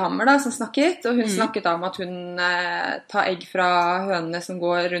det Gry Hammer da, som snakket, og hun snakket om at hun tar egg fra hønene som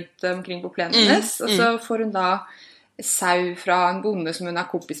går rundt omkring på plenen hennes, og så får hun da sau fra en bonde som hun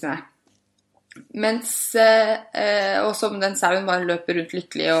er kompis med. Mens også om den sauen bare løper rundt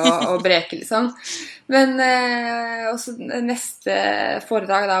lykkelig og breker liksom. Men også neste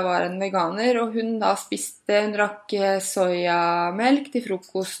foredrag da var en veganer, og hun da hun drakk sojamelk til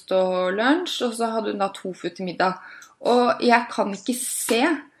frokost og lunsj, og så hadde hun da tofu til middag. Og jeg kan ikke se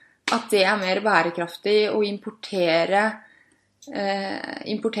at det er mer bærekraftig å importere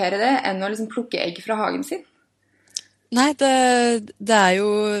det enn å liksom plukke egg fra hagen sin. Nei, det er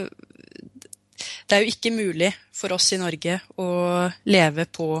jo ikke mulig for oss i Norge å leve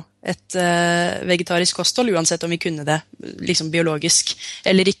på et vegetarisk kosthold, uansett om vi kunne det liksom biologisk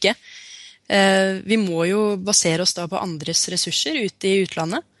eller ikke. Vi må jo basere oss da på andres ressurser ute i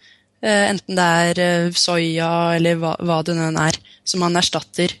utlandet, enten det er soya eller hva det nå er, som man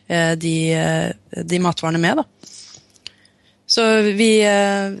erstatter de matvarene med da. Så vi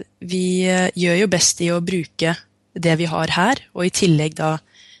gjør jo best i å bruke det vi har her, og i tillegg da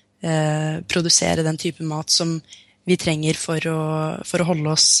produsere den type mat som vi trenger for å holde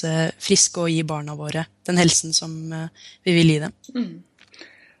oss friske og gi barna våre den helsen som vi vil gi dem.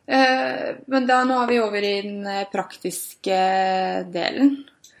 Men da nå er vi over i den praktiske delen.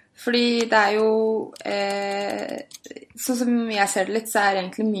 Fordi det er jo, sånn som jeg ser det litt, så er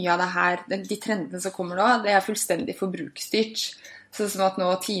egentlig mye av det her, de trendene som kommer nå, det er fullstendig forbruksstyrt. Sånn som at nå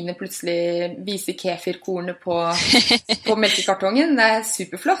Tine plutselig viser kefirkornet på melkekartongen. Det er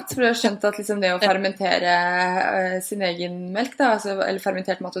superflott, for du har skjønt at liksom det å fermentere sin egen melk, da, altså, eller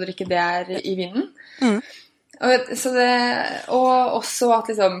fermentert mat og drikke, det er i vinden. Og også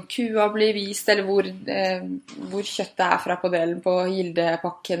at liksom, kua blir vist, eller hvor kjøttet er fra på delen på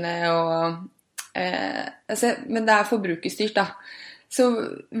Gilde-pakkene. Men det er forbrukerstyrt, da. Så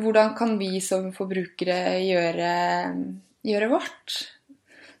hvordan kan vi som forbrukere gjøre vårt,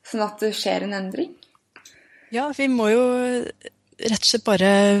 sånn at det skjer en endring? Ja, vi må jo rett og slett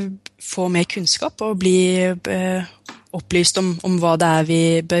bare få mer kunnskap og bli opplyst om hva det er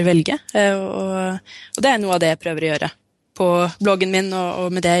vi bør velge. Og det er noe av det jeg prøver å gjøre på bloggen min og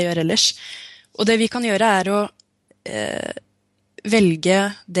med det jeg gjør ellers. Og det vi kan gjøre å velge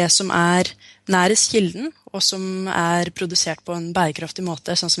det som nærest kilden, og som produsert på en bærekraftig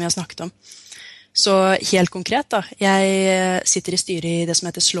måte, sånn som vi har snakket om. Så helt konkret da, jeg sitter i styret i det som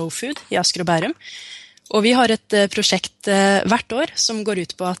heter Slow Food i Asker og Bærum, og vi har et prosjekt hvert år som går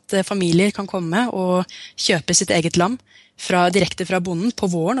ut på at familier kan komme og kjøpe sitt eget lam direkte fra bonden på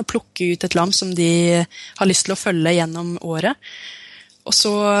våren og plukke ut et lam som de har lyst til å følge gjennom året. Og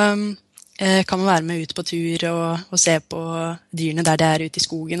så kan man være med ut på tur og se på dyrene der det ute i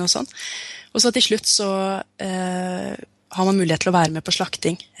skogen og sånn. Og så til slutt så har man mulighet til å være med på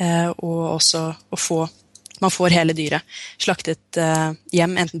slakting, og også man får hele dyret slaktet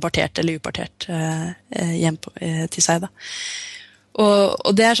hjem, enten partert eller upartert hjem til seg. Da.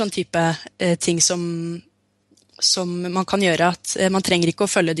 Og det sånn type ting som man kan gjøre, at man trenger ikke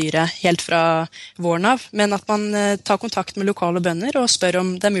å følge dyret helt fra våren av, men at man tar kontakt med lokale bønder og spør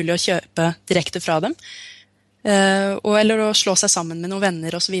om det mulig å kjøpe direkte fra dem, eller å slå seg sammen med noen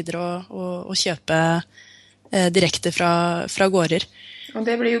venner og så videre, og kjøpe direkte fra gårder. Og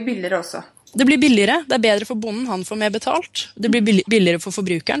det blir jo billigere også. Det blir billigere, det bedre for bonden, han får mer betalt. Det blir billigere for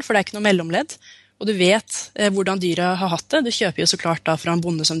forbrukeren, for det ikke noe mellomledd. Og du vet hvordan dyra har hatt det. Du kjøper jo så klart da fra en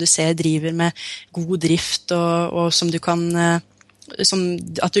bonde som du ser driver med god drift, og som du kan,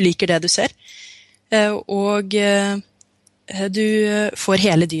 at du liker det du ser. Og du får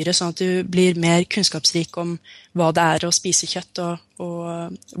hele dyret sånn at du blir mer kunnskapsrik om hva det å spise kjøtt,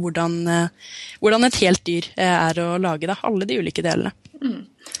 og hvordan et helt dyr å lage da, alle de ulike delene.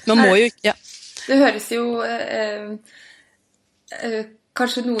 Man må jo, ja. Det høres jo,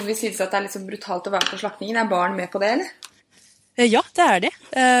 kanskje noen vil synes at det litt så brutalt å være på slaktingen. Barn med på det, eller? Ja, det de.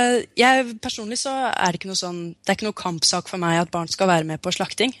 Jeg personlig så det ikke noe sånn, det ikke noe kampsak for meg at barn skal være med på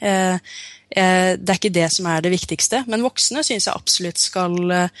slakting. Det ikke det som det viktigste, men voksne synes jeg absolutt skal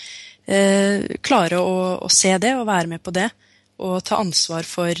klare å se det og være med på det, og ta ansvar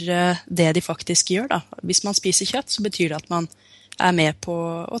for det de faktisk gjør. Da. Hvis man spiser kjøtt, så betyr det at man med på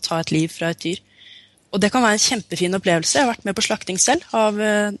å ta et liv fra et dyr. Og det kan være en kjempefin opplevelse. Jeg har vært med på slakting selv av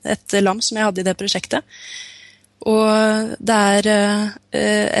et lam som jeg hadde i det prosjektet. Og det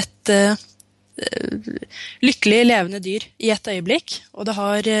et lykkelig levende dyr i et øyeblikk, og det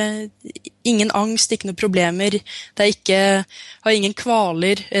har ingen angst, ikke noen problemer, det har ingen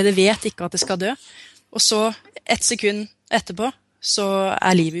kvaler, det vet ikke at det skal dø. Og så, 1 sekund etterpå, så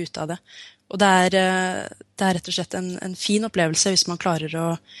livet ute av det. Og det rett og slett en fin opplevelse hvis man klarer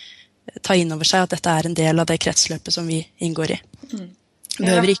å ta inn over seg at dette en del av det kretsløpet som vi inngår i.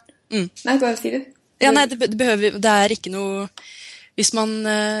 Behøver ikke... Nei, hva sier du? Ja, nei, det ikke noe... Hvis man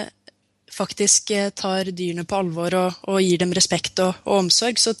faktisk tar dyrene på alvor og gir dem respekt og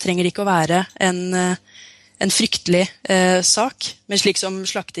omsorg, så trenger det ikke å være en fryktelig sak. Men slik som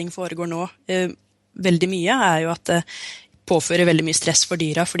slakting foregår nå, veldig mye jo at det påfører veldig mye stress for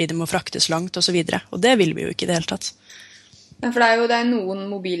dyra fordi det må fraktes langt og så videre. Og det vil vi jo ikke i det hele tatt. Ja, for det noen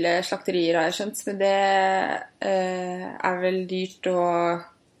mobile slakterier, har jeg skjønt, men det vel dyrt, og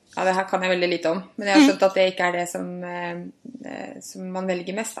ja, det her kan jeg veldig lite om. Men jeg har skjønt at det ikke det som man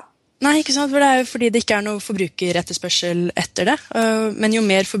velger mest, da. Nei, ikke sant, for det jo fordi det ikke noe forbrukeretterspørsel etter det. Men jo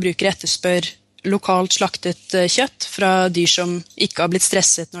mer forbrukere etterspør lokalt slaktet kjøtt fra dyr som ikke har blitt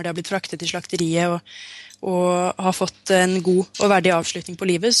stresset når de har blitt fraktet til slakteriet, og har fått en god og verdig avslutning på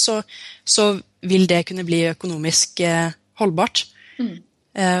livet, så vil det kunne bli økonomisk holdbart.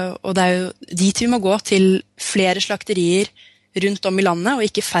 Og det jo dit vi må gå, til flere slakterier rundt om i landet, og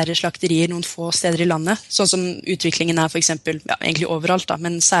ikke færre slakterier noen få steder i landet, sånn som utviklingen for eksempel, ja, egentlig overalt da,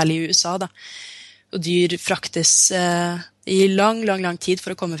 men særlig i USA da. Og dyr fraktes i lang tid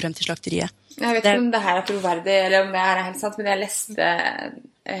for å komme frem til slakteriet. Jeg vet ikke om det her troverdig, eller om det helt sant, men jeg leste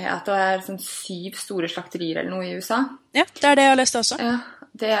at det sånn 7 store slakterier eller noe i USA. Ja, det det jeg har lest også. Ja,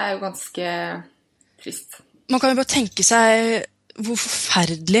 det jo ganske trist. Man kan jo bare tenke seg hvor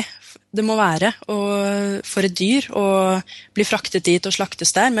forferdelig det må være for et dyr å bli fraktet dit og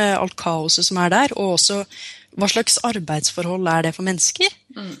slaktes der med alt kaoset som der, og også hva slags arbeidsforhold det for mennesker.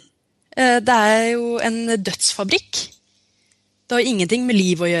 Det jo en dødsfabrikk. Det har ingenting med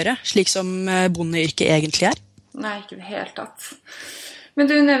liv å gjøre, slik som bondeyrket egentlig Nei, ikke det helt tatt. Men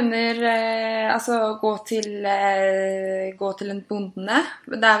du nevner gå til en bondene.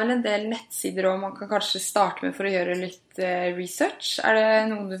 Det vel en del nettsider og man kan kanskje starte med for å gjøre litt research. Det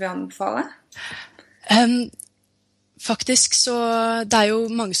noen du vil anbefale? Faktisk så det jo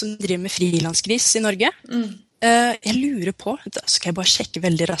mange som driver med frilansgris i Norge. Jeg lurer på, da skal jeg bare sjekke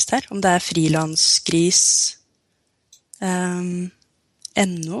veldig raskt her, om det frilansgris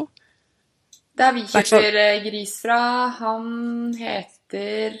NO. Der vi kjøper gris fra, han het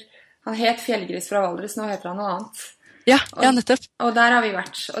Fjellgris fra Valdres, nå heter han noe annet. Ja, nettopp. Og der har vi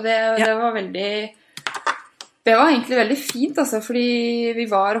vært, og det var det var egentlig veldig fint, altså, fordi vi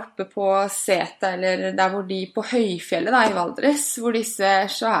var oppe på Seta, eller der hvor de på høyfjellet da, i Valdres, hvor disse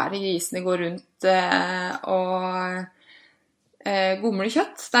svære grisene går rundt og gomler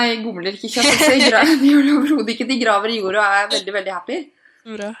kjøtt. Nei, gomler ikke kjøtt, de gjør det overhodet ikke, de graver i jorda og er veldig, veldig happy.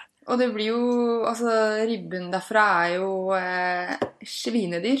 Bra. Og det blir jo, altså ribben derfra er jo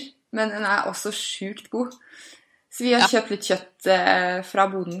svinedyr, men den er også sjukt god. Så vi har kjøpt litt kjøtt fra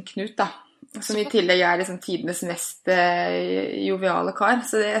bonden Knut da, som i tillegg er liksom tidenes mest joviale kar.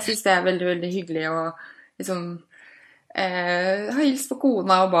 Så jeg synes det er veldig, veldig hyggelig å liksom ha hilst på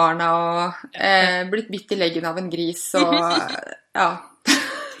kona og barna og blitt bitt i leggen av en gris og ja.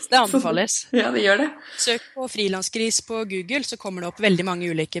 Det anbefales. Ja, det gjør det. Søk på frilansgris på Google, så kommer det opp veldig mange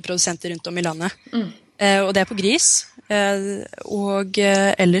ulike produsenter rundt om i landet. Og det er på gris. Og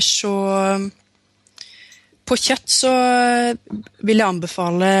ellers så på kjøtt så vil jeg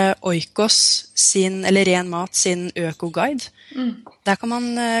anbefale Oikos eller Ren Mat sin økoguide. Der kan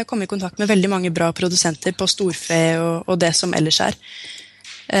man komme i kontakt med veldig mange bra produsenter på storfe og det som ellers er.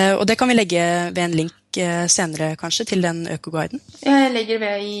 Og det kan vi legge ved en link senere kanskje til den økoguiden. Jeg legger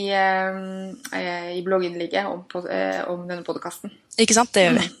ved i blogginnlegget om denne podcasten. Ikke sant, det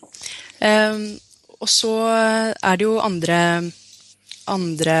gjør vi. Og så er det jo andre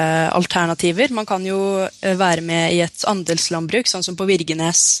alternativer. Man kan jo være med i et andelslandbruk, sånn som på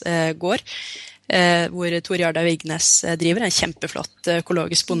Virgenes gård, hvor Tor Jardar Virgenes driver, en kjempeflott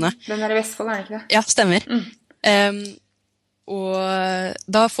økologisk bonde. Den er i Vestfold, er det ikke det? Ja, stemmer. Og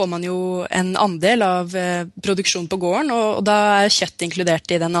da får man jo en andel av produksjon på gården, og da er kjøtt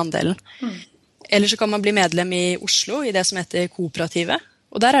inkludert i den andelen. Eller så kan man bli medlem i Oslo, i det som heter Kooperativet.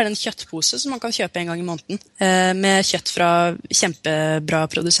 Og der er det en kjøttpose som man kan kjøpe en gang i måneden, med kjøtt fra kjempebra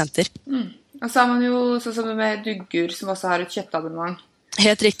produsenter. Og så har man jo sånn som med Duggur, som også har et kjøttabonnement.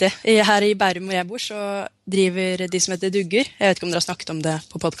 Helt riktig. Her i Bærum hvor jeg bor, så driver de som heter Duggur. Jeg vet ikke om dere har snakket om det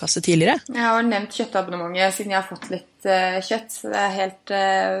på podcastet tidligere. Jeg har nevnt kjøttabonnementet siden jeg har fått litt kjøtt. Det er helt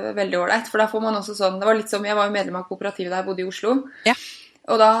veldig ordentlig, for da får man også sånn, det var litt som, jeg var jo medlem av kooperativet da jeg bodde i Oslo. Ja.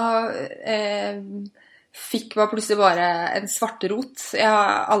 Og da fikk man plutselig bare en svartrot. Jeg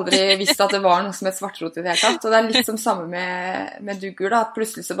har aldri visst at det var noe som et svartrot i det hele tatt. Og det er litt som samme med Duggur da, at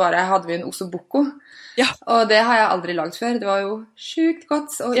plutselig så bare hadde vi en osoboko. Ja. Og det har jeg aldri lagd før. Det var jo sjukt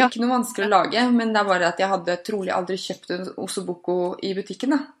godt, og ikke noe vanskelig å lage, men det er bare at jeg hadde trolig aldri kjøpt en osoboko i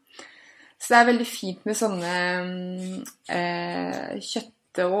butikken da. Så det er veldig fint med sånne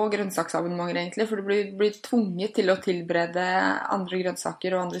kjøtt- og grønnsaksabonnementer egentlig, for du blir tvunget til å tilberede andre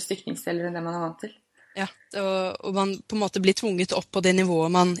grønnsaker og andre stykningsdeler enn det man er vant til. Ja, og man på en måte blir tvunget opp på det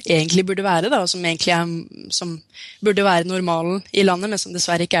nivået man egentlig burde være da, og som burde være normalen i landet, men som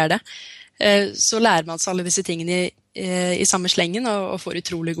dessverre ikke er det. Så lærer man seg alle disse tingene i samme slengen og får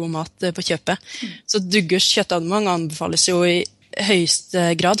utrolig god mat på kjøpet. Så Duggers kjøttabonnement anbefales jo i høyeste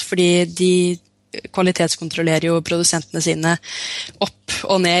grad, fordi de kvalitetskontrollerer jo produsentene sine opp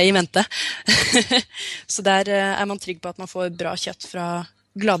og ned i mente. Så der er man trygg på at man får bra kjøtt fra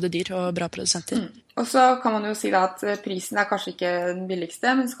glade dyr og bra produsenter. Og så kan man jo si da at prisen er kanskje ikke den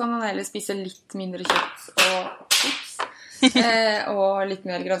billigste, men så kan man heller spise litt mindre kjøtt og litt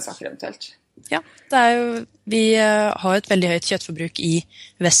mer grønnsaker eventuelt. Ja, vi har et veldig høyt kjøttforbruk i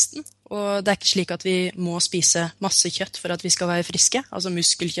Vesten, og det er ikke slik at vi må spise masse kjøtt for at vi skal være friske, altså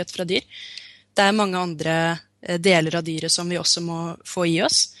muskelkjøtt fra dyr. Det er mange andre deler av dyret som vi også må få i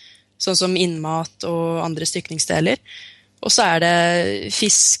oss, sånn som innmat og andre stykningsdeler. Og så er det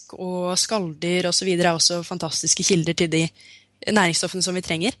fisk og skalldyr og så videre, er også fantastiske kilder til de næringsstoffene som vi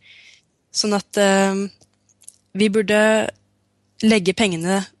trenger. Sånn at vi burde legge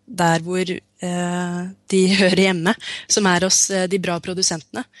pengene der hvor de hører hjemme, som er hos de bra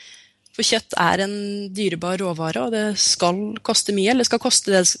produsentene. For kjøtt er en dyrebar råvare, og det skal koste mye, eller skal koste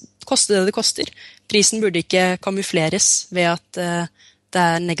det det koster. Prisen burde ikke kamufleres ved at det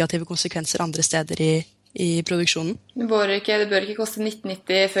er negative konsekvenser andre steder i produksjonen. Det bør ikke koste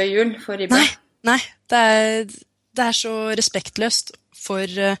 19,90 før jul for ribbe. Nei, det er så respektløst for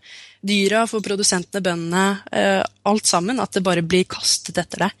dyra, for produsentene, bøndene, alt sammen, at det bare blir kastet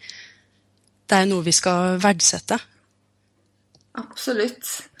etter det. Det er jo noe vi skal verdsette. Absolutt.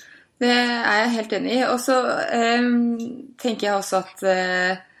 Det er jeg helt enig i. Og så tenker jeg også at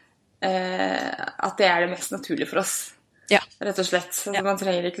det er det mest naturlige for oss. Ja. Rett og slett. Altså, man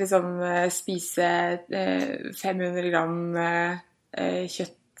trenger ikke liksom spise 500 gram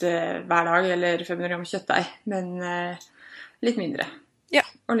kjøtt hver dag, eller 500 gram kjøttdeig, men litt mindre. Ja,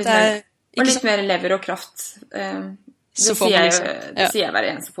 og litt mer Og litt mer lever og kraft. Det sier jeg hver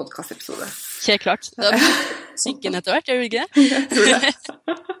eneste podcast-episode. Helt klart. Da blir det synken etter hvert, gjør du ikke det? Jeg tror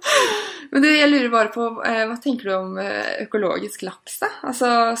det. Men jeg lurer bare på, hva tenker du om økologisk laks da?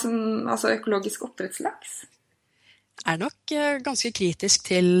 Altså økologisk oppdrettslaks? Jeg er nok ganske kritisk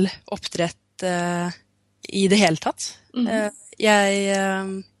til oppdrett i det hele tatt.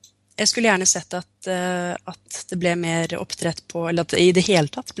 Jeg skulle gjerne sett at det ble mer oppdrett på, eller at det i det hele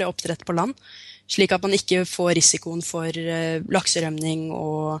tatt ble oppdrett på land, slik at man ikke får risikoen for lakserømning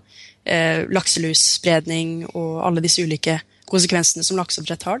og lakselusspredning og alle disse ulike konsekvensene som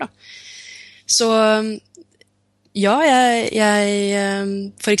lakseoppdrett har da. Så ja,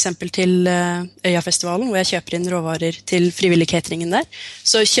 for eksempel til Øyafestivalen, hvor jeg kjøper inn råvarer til frivillig cateringen der,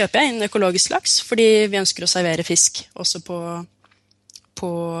 så kjøper jeg inn økologisk laks, fordi vi ønsker å servere fisk også på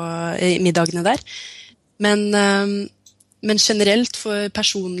middagene der. Men generelt for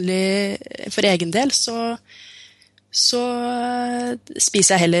egen del så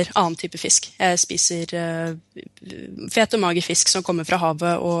spiser jeg heller annen type fisk. Jeg spiser fet og mager fisk som kommer fra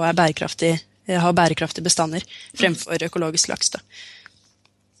havet og har bærekraftige bestander fremfor økologisk laks da.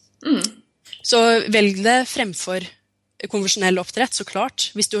 Så velg det fremfor konvensjonell oppdrett, så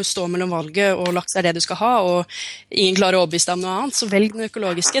klart. Hvis du står mellom valget, og laks det du skal ha, og ingen klarer å overbevise deg om noe annet, så velg den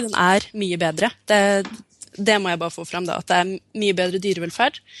økologiske. Den er mye bedre. Det må jeg bare få frem da, at det er mye bedre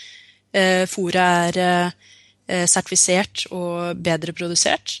dyrevelferd. Fôret er sertifisert og bedre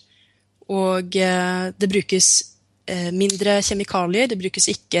produsert. Og det brukes mindre kjemikalier, det brukes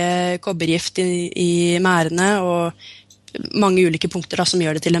ikke kobbergift i mærene, og mange ulike punkter da, som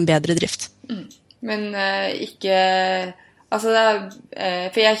gjør det til en bedre drift. Men ikke altså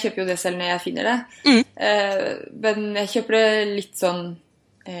for jeg kjøper jo det selv når jeg finner det men jeg kjøper det litt sånn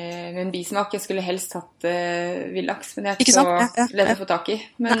med en bismak. Jeg skulle helst hatt villaks, men jeg er ikke så lett å få tak i,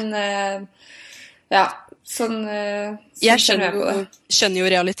 men ja, sånn jeg skjønner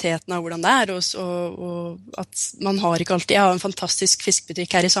jo realiteten av hvordan det er, og at man har ikke alltid. Jeg har en fantastisk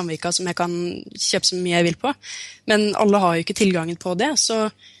fiskebutikk her i Sandvika som jeg kan kjøpe så mye jeg vil på, men alle har jo ikke tilgangen på det, så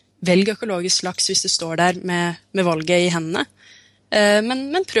velg økologisk laks hvis du står der med valget i hendene.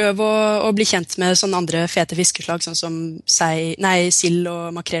 Men prøv å bli kjent med sånne andre fete fiskeslag, sånn som sild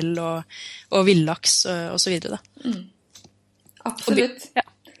og makrell og villaks og så videre. Da. Absolutt. Ja.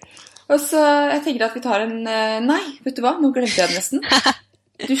 Og så jeg tenker at vi tar en... Nei, vet du hva? Nå glemte jeg det nesten.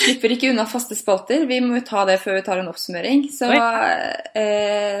 Du slipper ikke unna faste spalter. Vi må ta det før vi tar en oppsummering. Så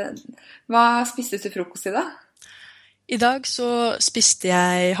hva spiste du til frokost i dag? I dag så spiste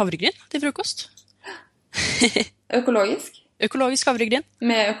jeg havregryn til frokost. Økologisk? Økologisk havregryn.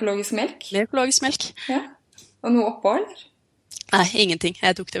 Med økologisk melk? Med økologisk melk. Ja. Og noe oppå, eller? Nei, ingenting.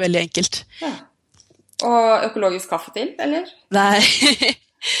 Jeg tok det veldig enkelt. Ja. Og økologisk kaffe til, eller? Nei,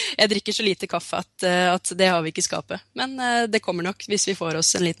 jeg drikker så lite kaffe at det har vi ikke i skapet. Men det kommer nok hvis vi får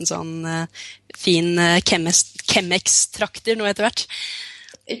oss en liten sånn fin Chemex-trakter nå etter hvert.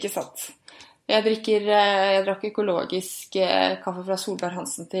 Ikke sant. Jeg drakk økologisk kaffe fra Solberg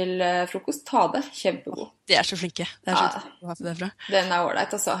Hansen til frokost. Ta det, kjempegod. De er så flinke. Det er så fint å ha det fra. Den er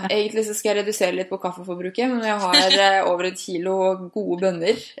ordentlig, altså. Egentlig så skal jeg redusere litt på kaffeforbruket, men jeg har over 1 kilo gode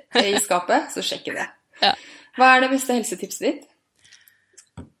bønner i skapet, så sjekk det. Ja. Hva er det beste helsetipset ditt?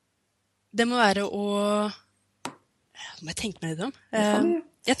 Det må være å... Nå må jeg tenke meg litt om.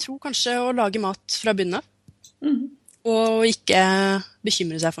 Jeg tror kanskje å lage mat fra bunnen av. Og ikke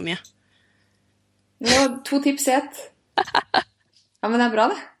bekymre seg for mye. Det var 2 tips i ett. Ja, men det er bra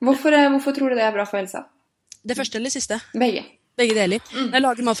det. Hvorfor tror du det er bra for helsa? Det første eller siste? Begge deler. Når jeg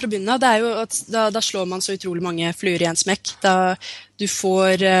lager mat fra bunnen av, det er jo at da slår man så utrolig mange fluer i en smekk. Du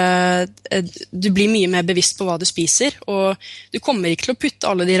blir mye mer bevisst på hva du spiser, og du kommer ikke til å putte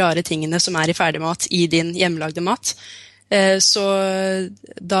alle de rare tingene som er i ferdigmat i din hjemmelagde mat. Så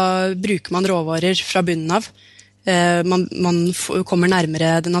da bruker man råvarer fra bunnen av. Man kommer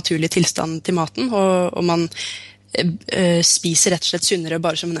nærmere den naturlige tilstanden til maten, og man spiser rett og slett sunnere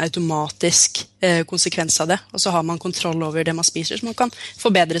bare som en automatisk konsekvens av det, og så har man kontroll over det man spiser, så man kan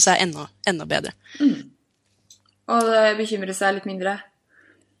forbedre seg enda bedre. Og det bekymrer seg litt mindre?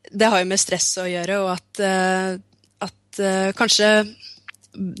 Det har jo med stress å gjøre, og at kanskje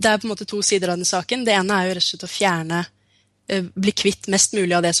det er på en måte 2 sider av den saken. Det ene er jo rett og slett å bli kvitt mest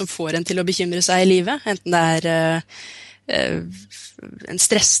mulig av det som får en til å bekymre seg i livet, enten det er en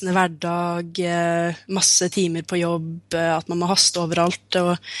stressende hverdag, masse timer på jobb, at man må haste overalt,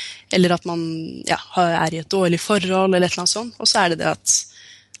 eller at man er i et dårlig forhold, eller et eller annet sånt. Og så er det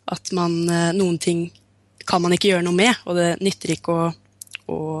at noen ting kan man ikke gjøre noe med, og det nytter ikke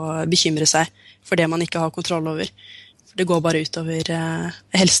å bekymre seg for det man ikke har kontroll over. For det går bare utover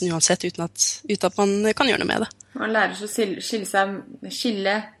helsen uansett, uten at man kan gjøre noe med det. Man lærer seg å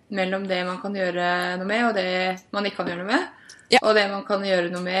skille mellom det man kan gjøre noe med, og det man ikke kan gjøre noe med. Ja. Og det man kan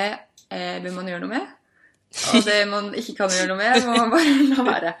gjøre noe med, vil man gjøre noe med. Og det man ikke kan gjøre noe med, må man bare la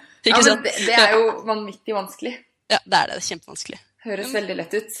være. Ja, men det er jo vanvittig vanskelig. Ja, det er kjempevanskelig. Høres veldig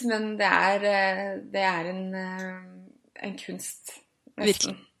lett ut, men det er en kunst.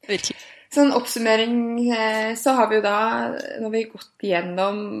 Nesten. Virkelig. Sånn oppsummering, så har vi jo da, nå har vi gått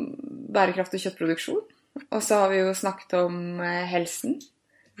gjennom bærekraftig kjøttproduksjon, og så har vi jo snakket om helsen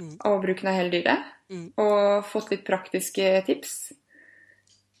og bruken av hele dyret, og fått litt praktiske tips.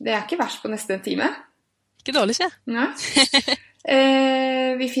 Det er ikke verst på nesten en time. Ikke dårlig, sier jeg. Ja.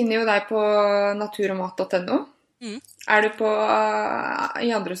 Vi finner jo deg på naturogmat.no. Er du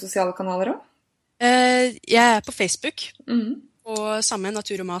i andre sosiale kanaler også? Jeg er på Facebook, og samme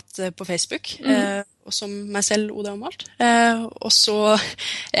Natur og Mat på Facebook, og som meg selv, Oda Omalt. Og så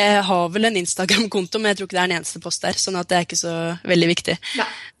har vel en Instagram-konto, men jeg tror ikke det er den eneste post der, sånn at det er ikke så veldig viktig. Ja,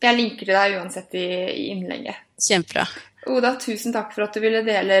 jeg linker til deg uansett i innlegget. Kjempebra. Oda, tusen takk for at du ville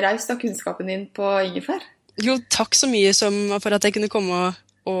dele raust av kunnskapen din på ingefær. Jo, takk så mye for at jeg kunne komme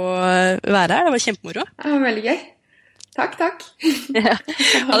og være her. Det var kjempemoro. Det var veldig gøy. Takk. Ja.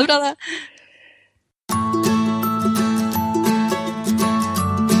 Ha det bra, da.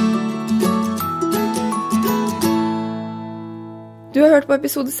 Du har hørt på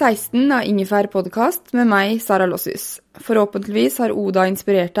episode 16 av Ingefær podcast med meg, Sara Lossius. Forhåpentligvis har Oda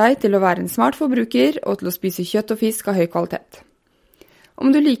inspirert deg til å være en smart forbruker og til å spise kjøtt og fisk av høy kvalitet.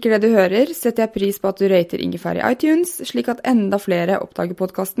 Om du liker det du hører, setter jeg pris på at du rater Ingefær i iTunes, slik at enda flere oppdager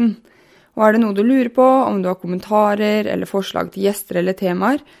podcasten. Og er det noe du lurer på, om du har kommentarer eller forslag til gjester eller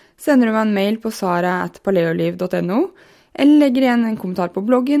temaer, sender du meg en mail på sara@paleoliv.no, eller legger igjen en kommentar på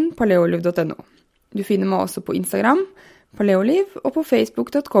bloggen paleoliv.no. Du finner meg også på Instagram, Paleoliv, og på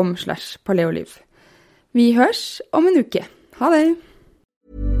facebook.com/paleoliv. Vi hørs om en uke. Ha det!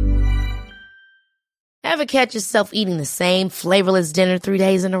 Ever catch yourself eating the same flavorless dinner 3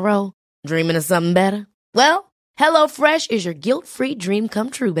 days in a row? Dreaming of something better? Well, HelloFresh is your guilt-free dream come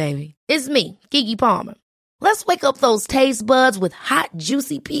true, baby. It's me, Keke Palmer. Let's wake up those taste buds with hot,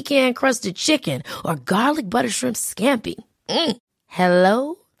 juicy pecan-crusted chicken or garlic butter shrimp scampi.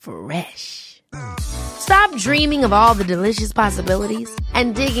 Hello Fresh. Stop dreaming of all the delicious possibilities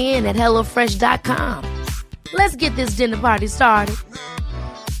and dig in at HelloFresh.com. Let's get this dinner party started.